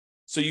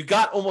 So you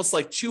got almost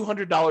like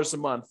 $200 a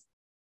month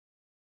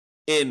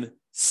in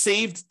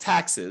saved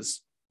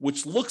taxes,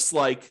 which looks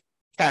like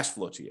cash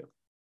flow to you.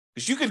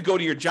 Because you could go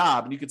to your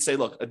job and you could say,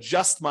 look,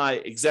 adjust my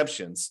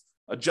exemptions,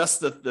 adjust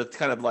the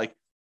kind of like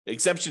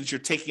exemptions you're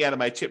taking out of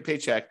my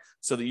paycheck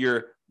so that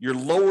you're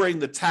lowering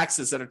the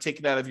taxes that are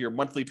taken out of your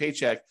monthly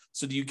paycheck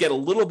so that you get a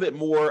little bit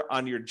more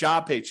on your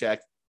job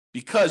paycheck,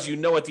 because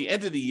at the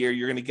end of the year,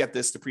 you're going to get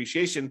this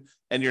depreciation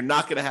and you're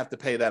not going to have to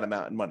pay that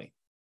amount in money.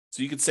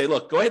 So you could say,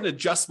 look, go ahead and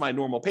adjust my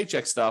normal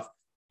paycheck stuff,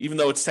 even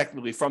though it's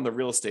technically from the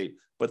real estate.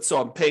 But so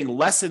I'm paying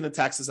less in the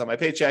taxes on my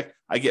paycheck.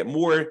 I get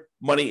more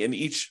money in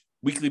each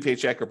weekly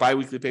paycheck or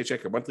biweekly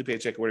paycheck or monthly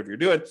paycheck or whatever you're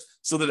doing,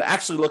 so that it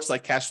actually looks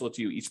like cash flow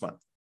to you each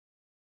month.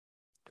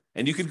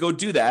 And you could go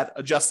do that,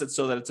 adjust it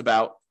so that it's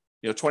about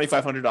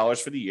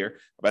 $2,500 for the year,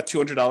 about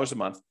 $200 a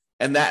month.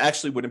 And that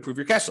actually would improve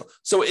your cash flow.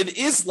 So it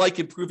is like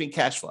improving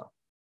cash flow,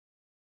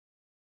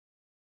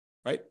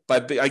 right? By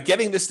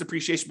getting this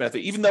depreciation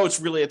benefit, even though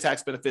it's really a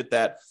tax benefit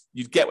that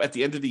you get at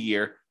the end of the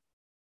year,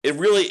 it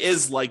really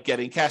is like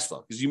getting cash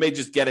flow, because you may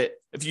just get it.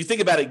 If you think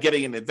about it,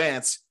 getting in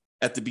advance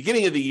at the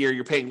beginning of the year,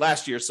 you're paying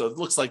last year. So it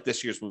looks like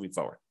this year's moving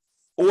forward.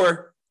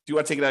 Or if you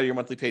want to take it out of your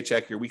monthly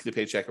paycheck, your weekly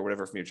paycheck, or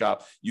whatever from your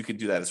job, you can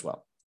do that as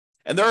well.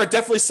 And there are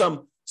definitely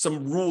some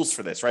rules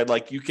for this, right?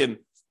 Like if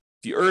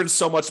you earn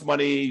so much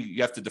money,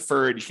 you have to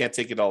defer it. You can't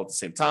take it all at the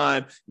same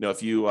time.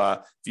 If you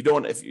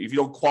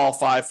don't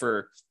qualify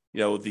for,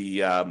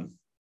 the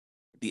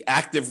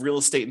active real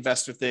estate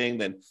investor thing,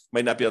 then you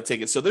might not be able to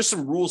take it. So there's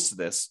some rules to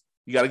this.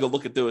 You got to go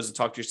look at those and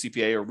talk to your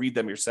CPA or read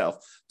them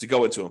yourself to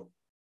go into them.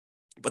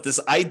 But this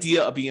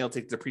idea of being able to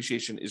take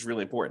depreciation is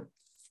really important.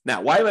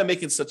 Now, why am I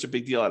making such a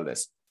big deal out of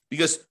this?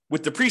 Because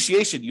with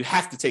depreciation, you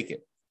have to take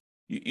it.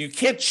 You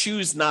can't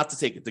choose not to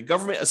take it. The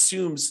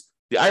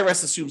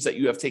IRS assumes that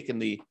you have taken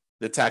the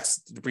tax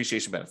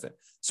depreciation benefit.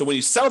 So when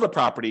you sell the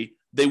property,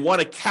 they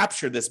want to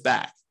capture this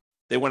back.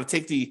 They want to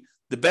take the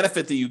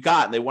benefit that you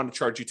got and they want to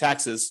charge you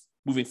taxes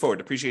moving forward,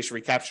 depreciation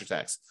recapture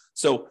tax.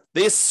 So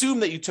they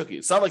assume that you took it.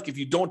 It's not like if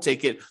you don't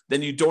take it,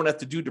 then you don't have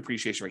to do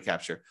depreciation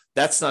recapture.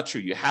 That's not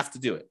true. You have to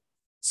do it.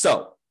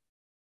 So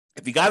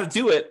if you got to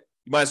do it,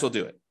 you might as well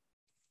do it.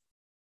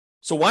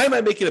 So why am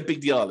I making a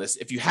big deal on this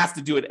if you have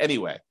to do it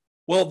anyway?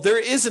 Well, there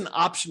is an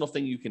optional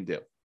thing you can do.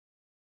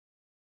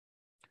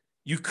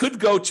 You could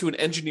go to an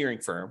engineering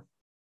firm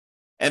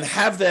and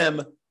have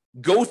them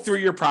go through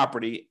your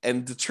property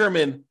and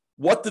determine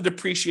what the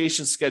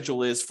depreciation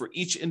schedule is for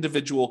each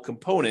individual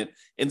component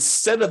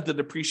instead of the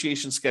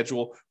depreciation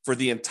schedule for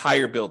the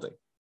entire building.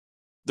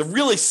 The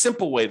really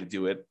simple way to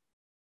do it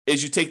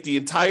is you take the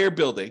entire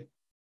building,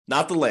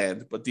 not the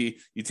land, but you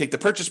take the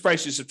purchase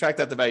price, you subtract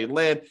out the value of the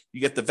land,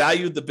 you get the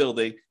value of the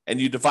building, and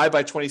you divide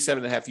by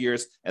 27 and a half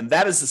years, and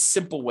that is a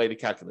simple way to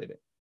calculate it.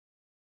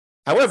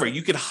 However,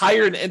 you could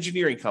hire an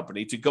engineering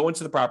company to go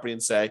into the property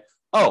and say,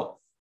 oh,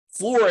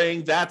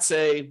 flooring, that's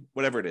a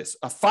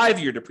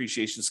 5-year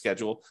depreciation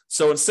schedule.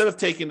 So instead of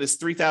taking this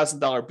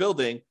 $3,000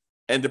 building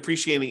and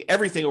depreciating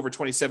everything over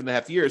 27 and a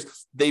half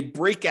years, they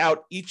break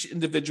out each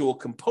individual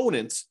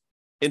component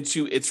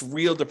into its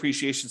real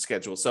depreciation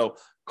schedule. So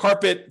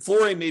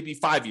flooring may be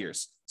 5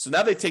 years. So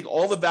now they take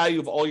all the value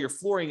of all your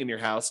flooring in your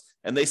house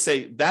and they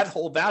say that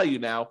whole value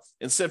now,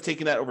 instead of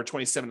taking that over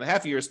 27 and a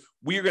half years,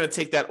 we're going to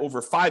take that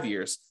over 5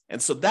 years.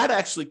 And so that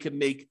actually can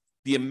make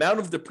the amount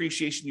of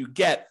depreciation you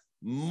get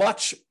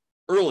much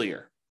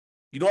earlier.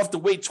 You don't have to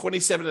wait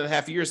 27 and a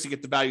half years to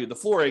get the value of the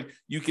flooring.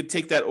 You can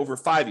take that over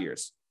 5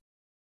 years,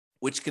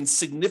 which can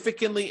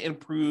significantly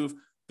improve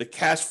the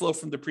cash flow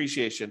from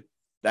depreciation,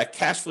 that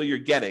cash flow you're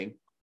getting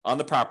on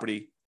the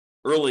property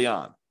early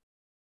on.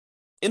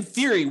 In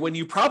theory, when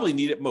you probably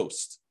need it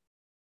most.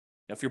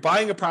 Now, if you're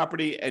buying a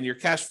property and your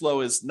cash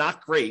flow is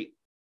not great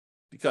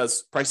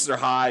because prices are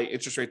high,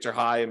 interest rates are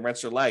high, and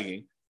rents are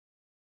lagging,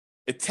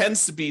 it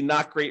tends to be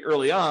not great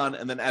early on.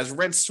 And then as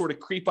rents sort of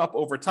creep up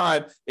over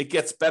time, it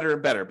gets better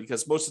and better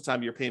because most of the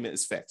time your payment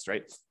is fixed,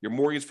 right? Your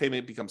mortgage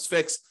payment becomes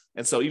fixed.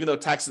 And so even though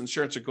tax and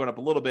insurance are going up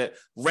a little bit,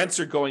 rents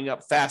are going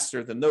up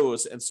faster than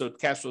those. And so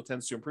cash flow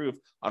tends to improve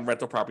on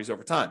rental properties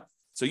over time.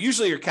 So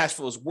usually your cash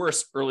flow is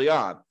worse early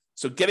on.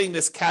 So getting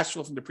this cash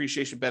flow from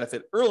depreciation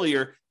benefit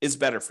earlier is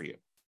better for you.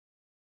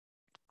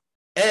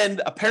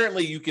 And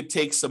apparently you could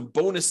take some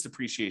bonus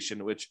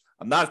depreciation, which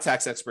I'm not a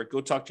tax expert.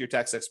 Go talk to your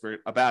tax expert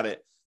about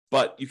it.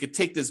 But you could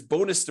take this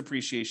bonus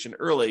depreciation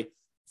early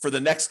for the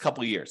next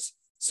couple of years.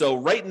 So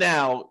right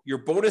now, your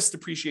bonus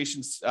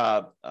depreciation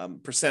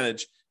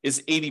percentage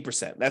is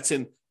 80%. That's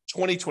in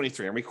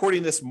 2023. I'm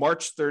recording this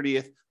March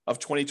 30th of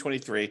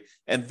 2023.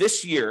 And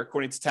this year,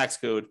 according to tax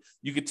code,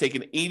 you could take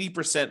an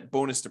 80%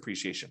 bonus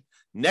depreciation.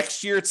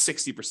 Next year, it's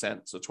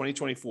 60%. So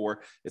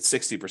 2024, it's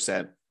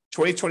 60%.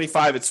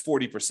 2025, it's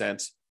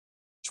 40%.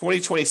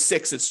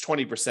 2026, it's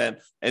 20%.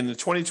 And in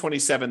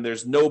 2027,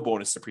 there's no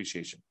bonus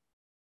depreciation.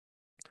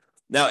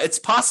 Now, it's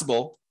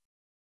possible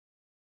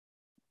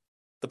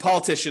the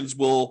politicians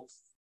will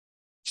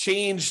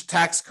change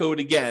tax code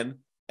again,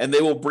 and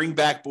they will bring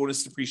back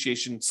bonus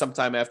depreciation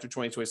sometime after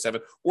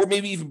 2027, or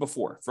maybe even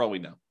before, for all we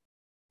know,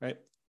 right?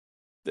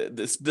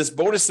 This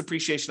bonus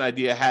depreciation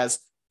idea has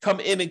come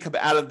in and come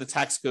out of the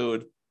tax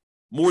code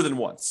more than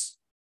once.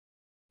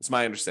 It's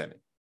my understanding.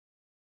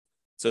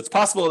 So it's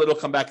possible that it'll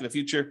come back in the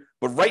future,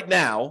 but right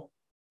now,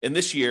 in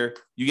this year,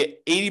 you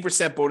get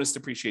 80% bonus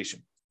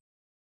depreciation.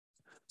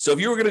 So if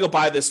you were going to go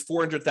buy this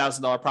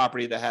 $400,000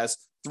 property that has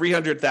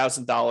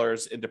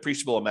 $300,000 in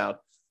depreciable amount,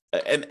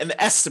 an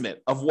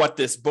estimate of what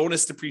this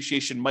bonus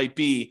depreciation might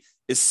be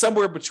is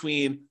somewhere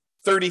between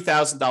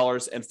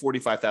 $30,000 and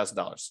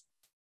 $45,000.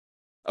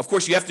 Of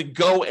course, you have to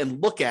go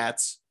and look at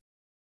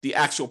the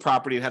actual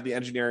property and have the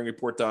engineering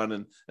report done,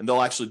 and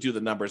they'll actually do the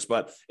numbers.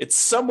 But it's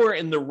somewhere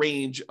in the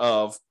range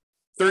of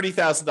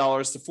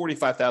 $30,000 to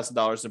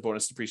 $45,000 in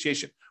bonus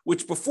depreciation,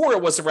 which before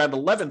it was around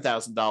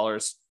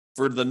 $11,000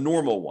 for the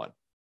normal one.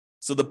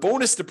 So the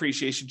bonus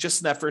depreciation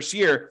just in that first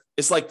year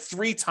is like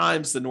 3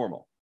 times the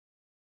normal.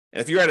 And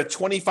if you're at a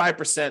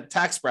 25%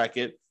 tax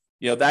bracket,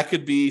 that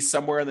could be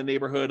somewhere in the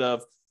neighborhood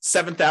of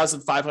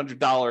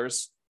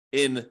 $7,500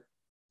 in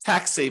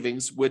tax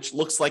savings, which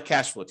looks like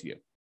cash flow to you.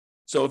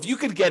 So if you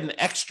could get an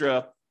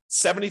extra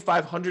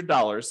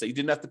 $7,500 that you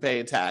didn't have to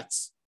pay in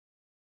tax,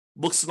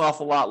 looks an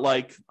awful lot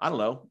like, I don't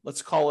know,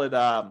 let's call it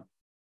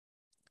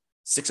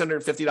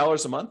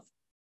 $650 a month.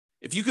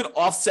 If you could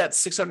offset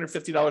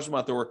 $650 a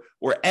month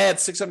or add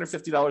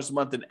 $650 a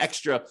month in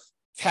extra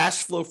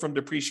cash flow from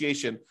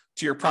depreciation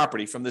to your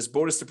property from this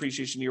bonus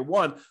depreciation year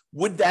one,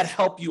 would that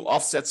help you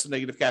offset some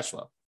negative cash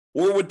flow?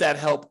 Or would that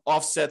help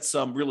offset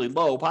some really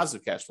low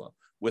positive cash flow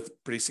with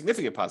pretty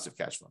significant positive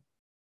cash flow?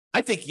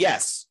 I think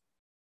yes.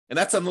 And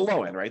that's on the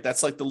low end, right?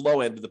 That's like the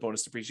low end of the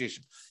bonus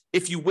depreciation.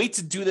 If you wait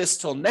to do this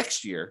till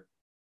next year,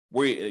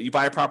 where you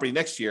buy a property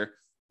next year,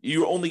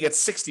 you only get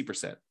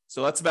 60%.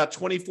 So that's about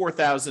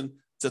 $24,000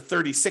 to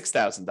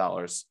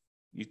 $36,000.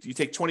 You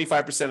take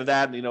 25% of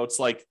that, and it's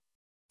like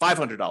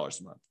 $500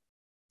 a month.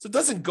 So it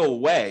doesn't go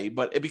away,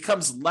 but it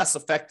becomes less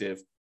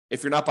effective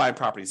if you're not buying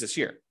properties this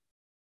year.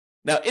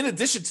 Now, in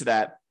addition to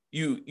that,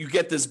 you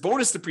get this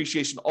bonus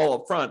depreciation all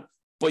up front,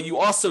 but you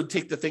also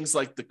take the things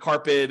like the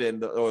carpet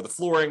or the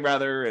flooring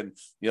rather, and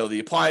the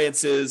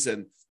appliances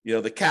and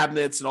the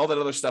cabinets and all that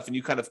other stuff, and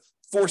you kind of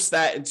force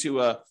that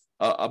into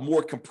a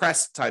more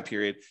compressed time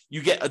period.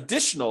 You get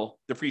additional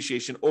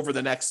depreciation over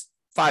the next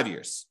 5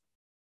 years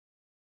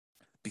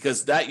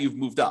because that you've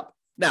moved up.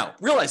 Now,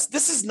 realize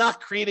this is not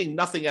creating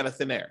nothing out of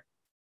thin air.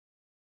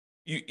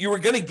 You were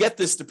going to get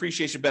this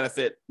depreciation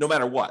benefit no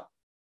matter what.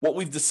 What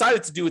we've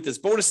decided to do with this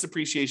bonus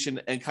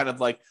depreciation and kind of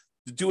like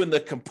doing the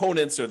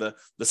components or the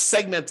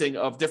segmenting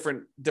of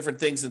different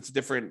things into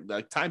different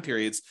time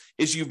periods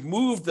is you've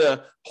moved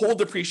the whole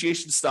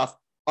depreciation stuff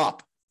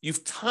up.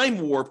 You've time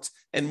warped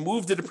and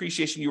moved the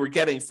depreciation you were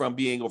getting from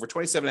being over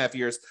 27 and a half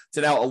years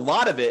to now a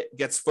lot of it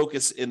gets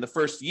focused in the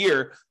first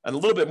year and a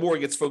little bit more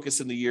gets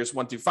focused in the years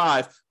 1 through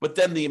 5. But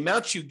then the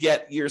amount you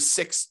get years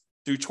 6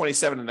 through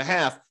 27 and a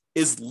half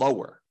is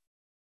lower.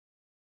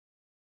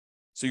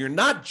 So you're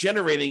not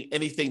generating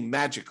anything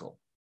magical.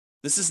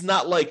 This is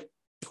not like,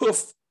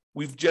 poof,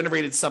 we've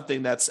generated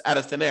something that's out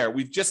of thin air.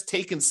 We've just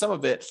taken some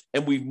of it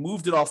and we've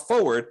moved it all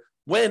forward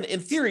when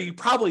in theory, you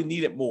probably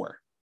need it more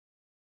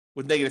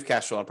with negative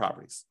cash flow on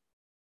properties.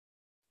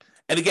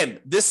 And again,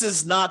 this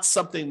is not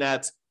something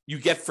that you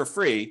get for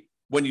free.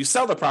 When you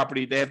sell the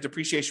property, they have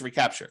depreciation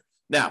recapture.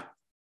 Now,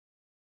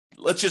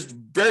 let's just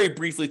very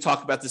briefly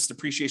talk about this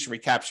depreciation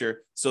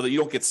recapture so that you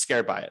don't get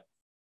scared by it.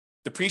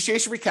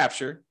 Depreciation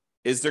recapture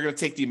is they're going to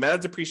take the amount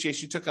of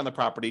depreciation you took on the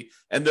property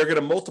and they're going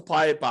to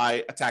multiply it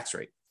by a tax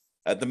rate.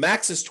 The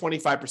max is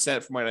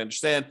 25% from what I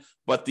understand,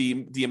 but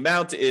the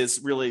amount is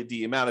really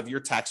the amount of your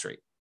tax rate.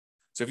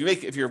 So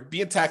if you're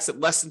being taxed at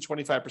less than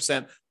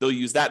 25%, they'll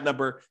use that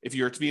number. If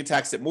you're being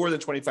taxed at more than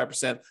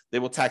 25%, they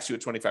will tax you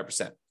at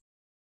 25%.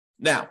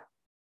 Now,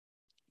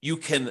 you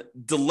can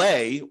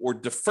delay or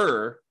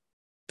defer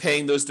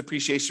paying those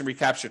depreciation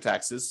recapture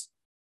taxes,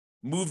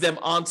 move them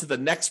onto the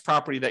next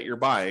property that you're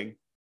buying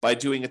by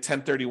doing a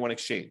 1031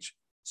 exchange.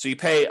 So you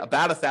pay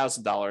about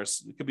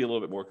 $1,000. It could be a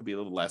little bit more, it could be a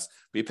little less,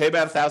 but you pay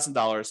about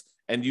 $1,000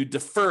 and you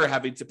defer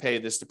having to pay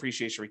this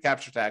depreciation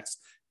recapture tax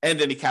and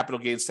any capital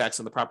gains tax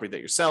on the property that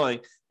you're selling,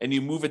 and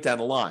you move it down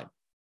the line.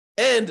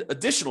 And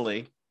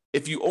additionally,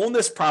 if you own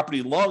this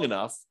property long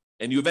enough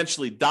and you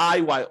eventually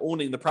die while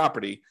owning the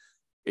property,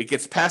 it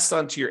gets passed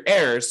on to your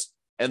heirs,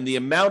 and the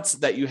amounts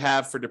that you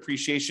have for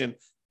depreciation,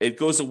 it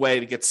goes away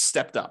and it gets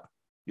stepped up.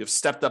 You have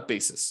stepped up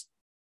basis.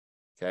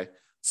 Okay.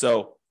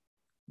 So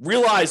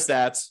realize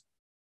that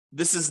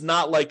this is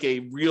not like a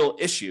real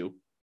issue.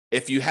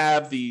 If you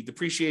have the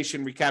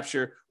depreciation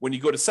recapture, when you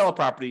go to sell a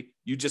property,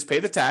 you just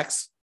pay the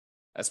tax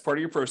as part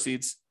of your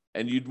proceeds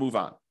and you'd move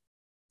on.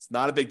 It's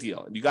not a big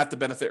deal. And you got the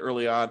benefit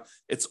early on.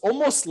 It's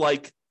almost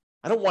like,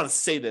 I don't want to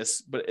say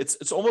this, but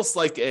it's almost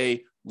like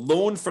a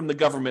loan from the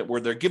government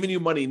where they're giving you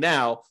money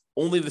now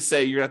only to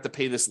say you're going to have to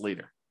pay this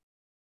later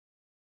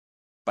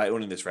by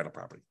owning this rental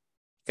property.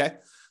 Okay.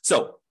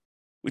 So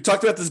we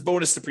talked about this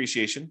bonus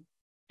depreciation.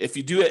 If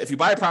you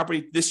buy a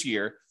property this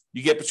year,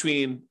 you get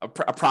between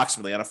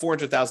approximately on a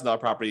 $400,000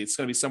 property, it's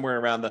going to be somewhere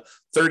around the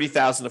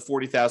 $30,000 to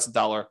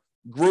 $40,000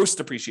 gross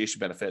depreciation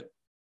benefit.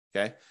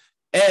 Okay.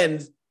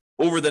 And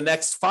over the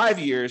next 5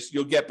 years,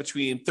 you'll get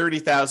between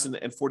 $30,000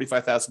 and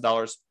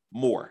 $45,000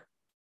 more.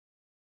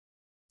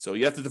 So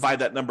you have to divide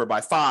that number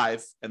by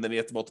 5, and then you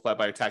have to multiply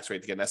by your tax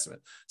rate to get an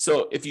estimate.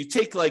 So if you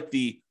take like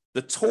the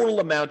total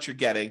amount you're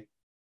getting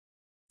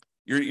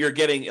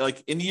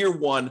like in year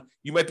one,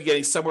 you might be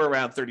getting somewhere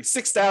around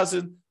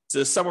 $36,000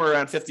 to somewhere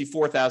around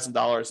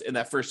 $54,000 in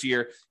that first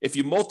year. If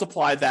you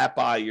multiply that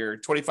by your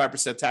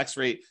 25% tax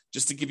rate,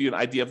 just to give you an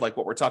idea of like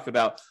what we're talking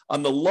about,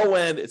 on the low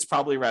end, it's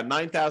probably around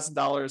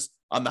 $9,000.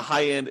 On the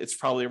high end, it's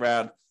probably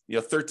around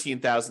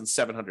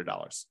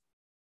 $13,700.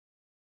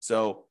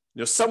 So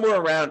somewhere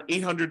around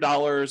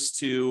 $800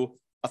 to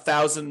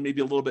 $1,000,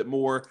 maybe a little bit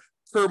more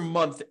per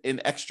month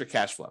in extra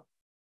cash flow.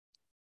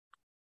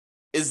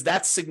 Is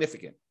that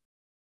significant?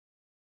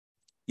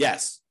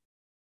 Yes,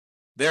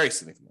 very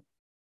significant.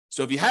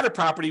 So if you had a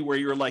property where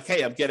you're like,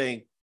 hey, I'm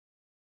getting,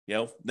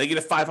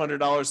 negative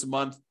 $500 a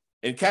month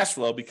in cash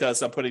flow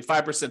because I'm putting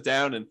 5%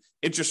 down and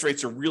interest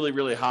rates are really,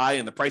 really high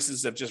and the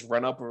prices have just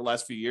run up over the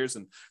last few years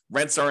and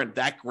rents aren't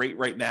that great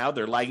right now.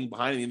 They're lagging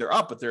behind. I mean, they're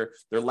up, but they're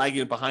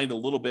lagging behind a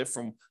little bit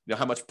from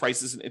how much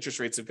prices and interest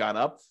rates have gone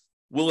up.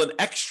 Will an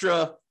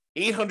extra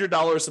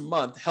 $800 a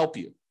month help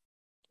you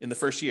in the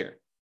first year?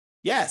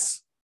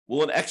 Yes.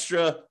 Will an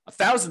extra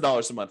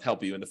 $1,000 a month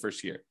help you in the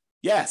first year?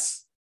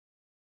 Yes.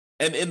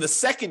 And in the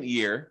second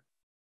year,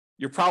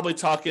 you're probably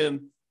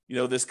talking,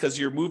 this because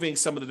you're moving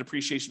some of the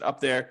depreciation up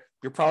there.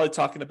 You're probably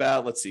talking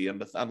about, let's see, on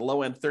the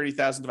low end,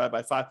 30,000 divided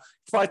by 5.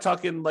 You're probably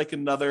talking like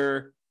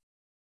another,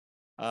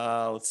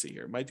 let's see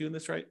here. Am I doing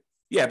this right?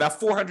 Yeah, about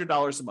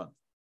 $400 a month.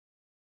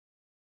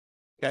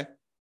 Okay.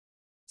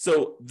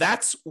 So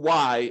that's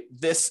why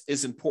this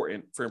is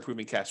important for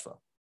improving cash flow.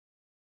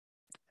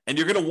 And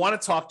you're going to want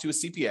to talk to a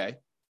CPA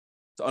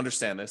to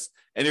understand this.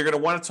 And you're going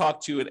to want to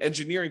talk to an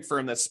engineering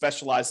firm that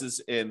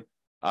specializes in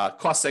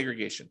cost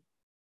segregation.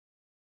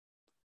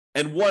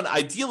 And one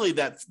ideally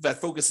that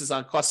focuses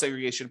on cost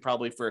segregation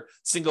probably for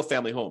single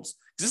family homes.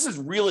 This is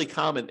really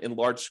common in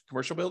large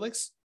commercial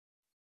buildings,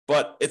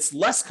 but it's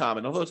less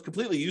common, although it's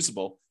completely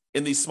usable,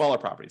 in these smaller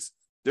properties.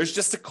 There's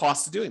just a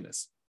cost to doing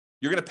this.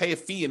 You're going to pay a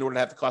fee in order to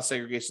have the cost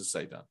segregation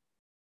study done.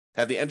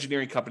 Have the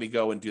engineering company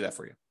go and do that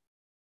for you.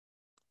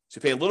 So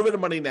you pay a little bit of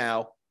money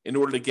now in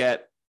order to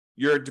get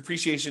your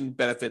depreciation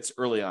benefits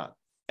early on.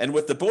 And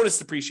with the bonus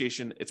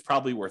depreciation, it's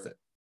probably worth it.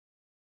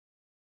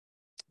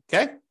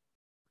 Okay?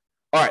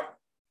 All right.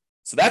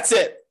 So that's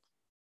it.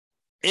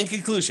 In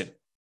conclusion,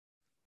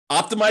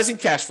 optimizing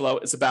cash flow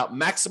is about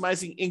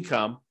maximizing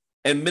income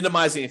and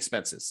minimizing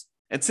expenses.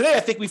 And today, I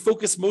think we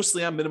focus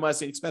mostly on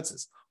minimizing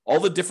expenses, all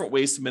the different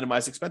ways to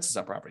minimize expenses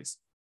on properties.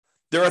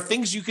 There are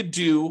things you could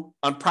do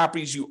on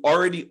properties you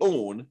already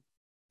own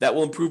that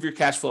will improve your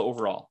cash flow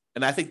overall.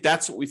 And I think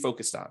that's what we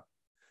focused on.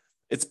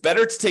 It's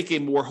better to take a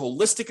more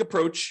holistic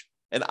approach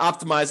and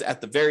optimize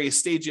at the various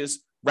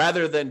stages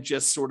rather than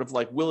just sort of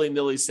like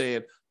willy-nilly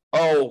saying,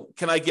 oh,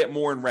 can I get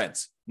more in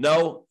rent?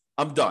 No,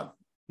 I'm done.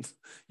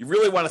 You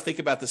really want to think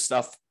about this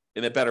stuff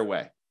in a better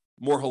way,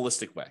 more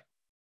holistic way.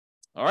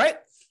 All right.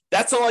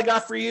 That's all I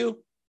got for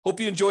you. Hope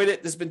you enjoyed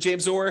it. This has been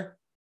James Orr.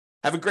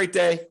 Have a great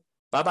day.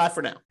 Bye-bye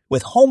for now.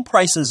 With home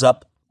prices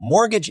up,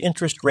 mortgage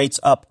interest rates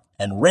up,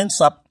 and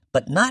rents up,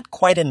 but not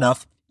quite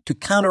enough to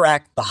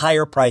counteract the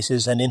higher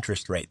prices and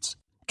interest rates.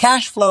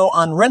 Cash flow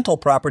on rental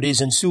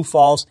properties in Sioux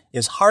Falls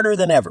is harder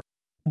than ever.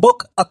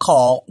 Book a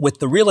call with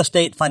the Real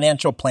Estate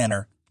Financial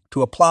Planner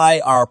to apply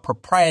our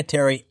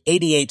proprietary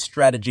 88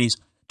 strategies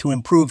to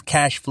improve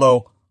cash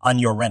flow on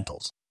your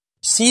rentals.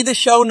 See the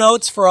show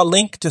notes for a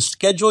link to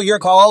schedule your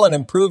call and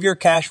improve your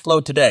cash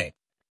flow today.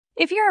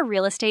 If you're a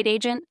real estate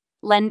agent,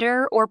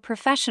 lender, or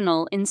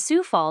professional in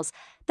Sioux Falls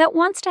that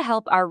wants to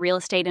help our real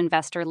estate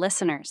investor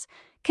listeners,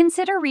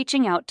 consider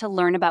reaching out to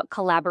learn about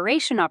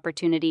collaboration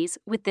opportunities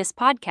with this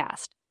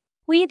podcast.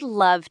 We'd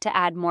love to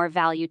add more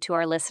value to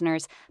our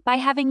listeners by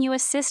having you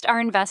assist our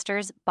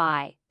investors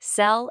buy,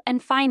 sell,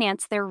 and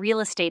finance their real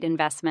estate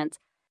investments.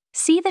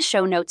 See the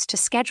show notes to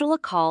schedule a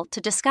call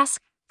to discuss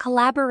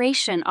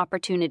collaboration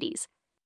opportunities.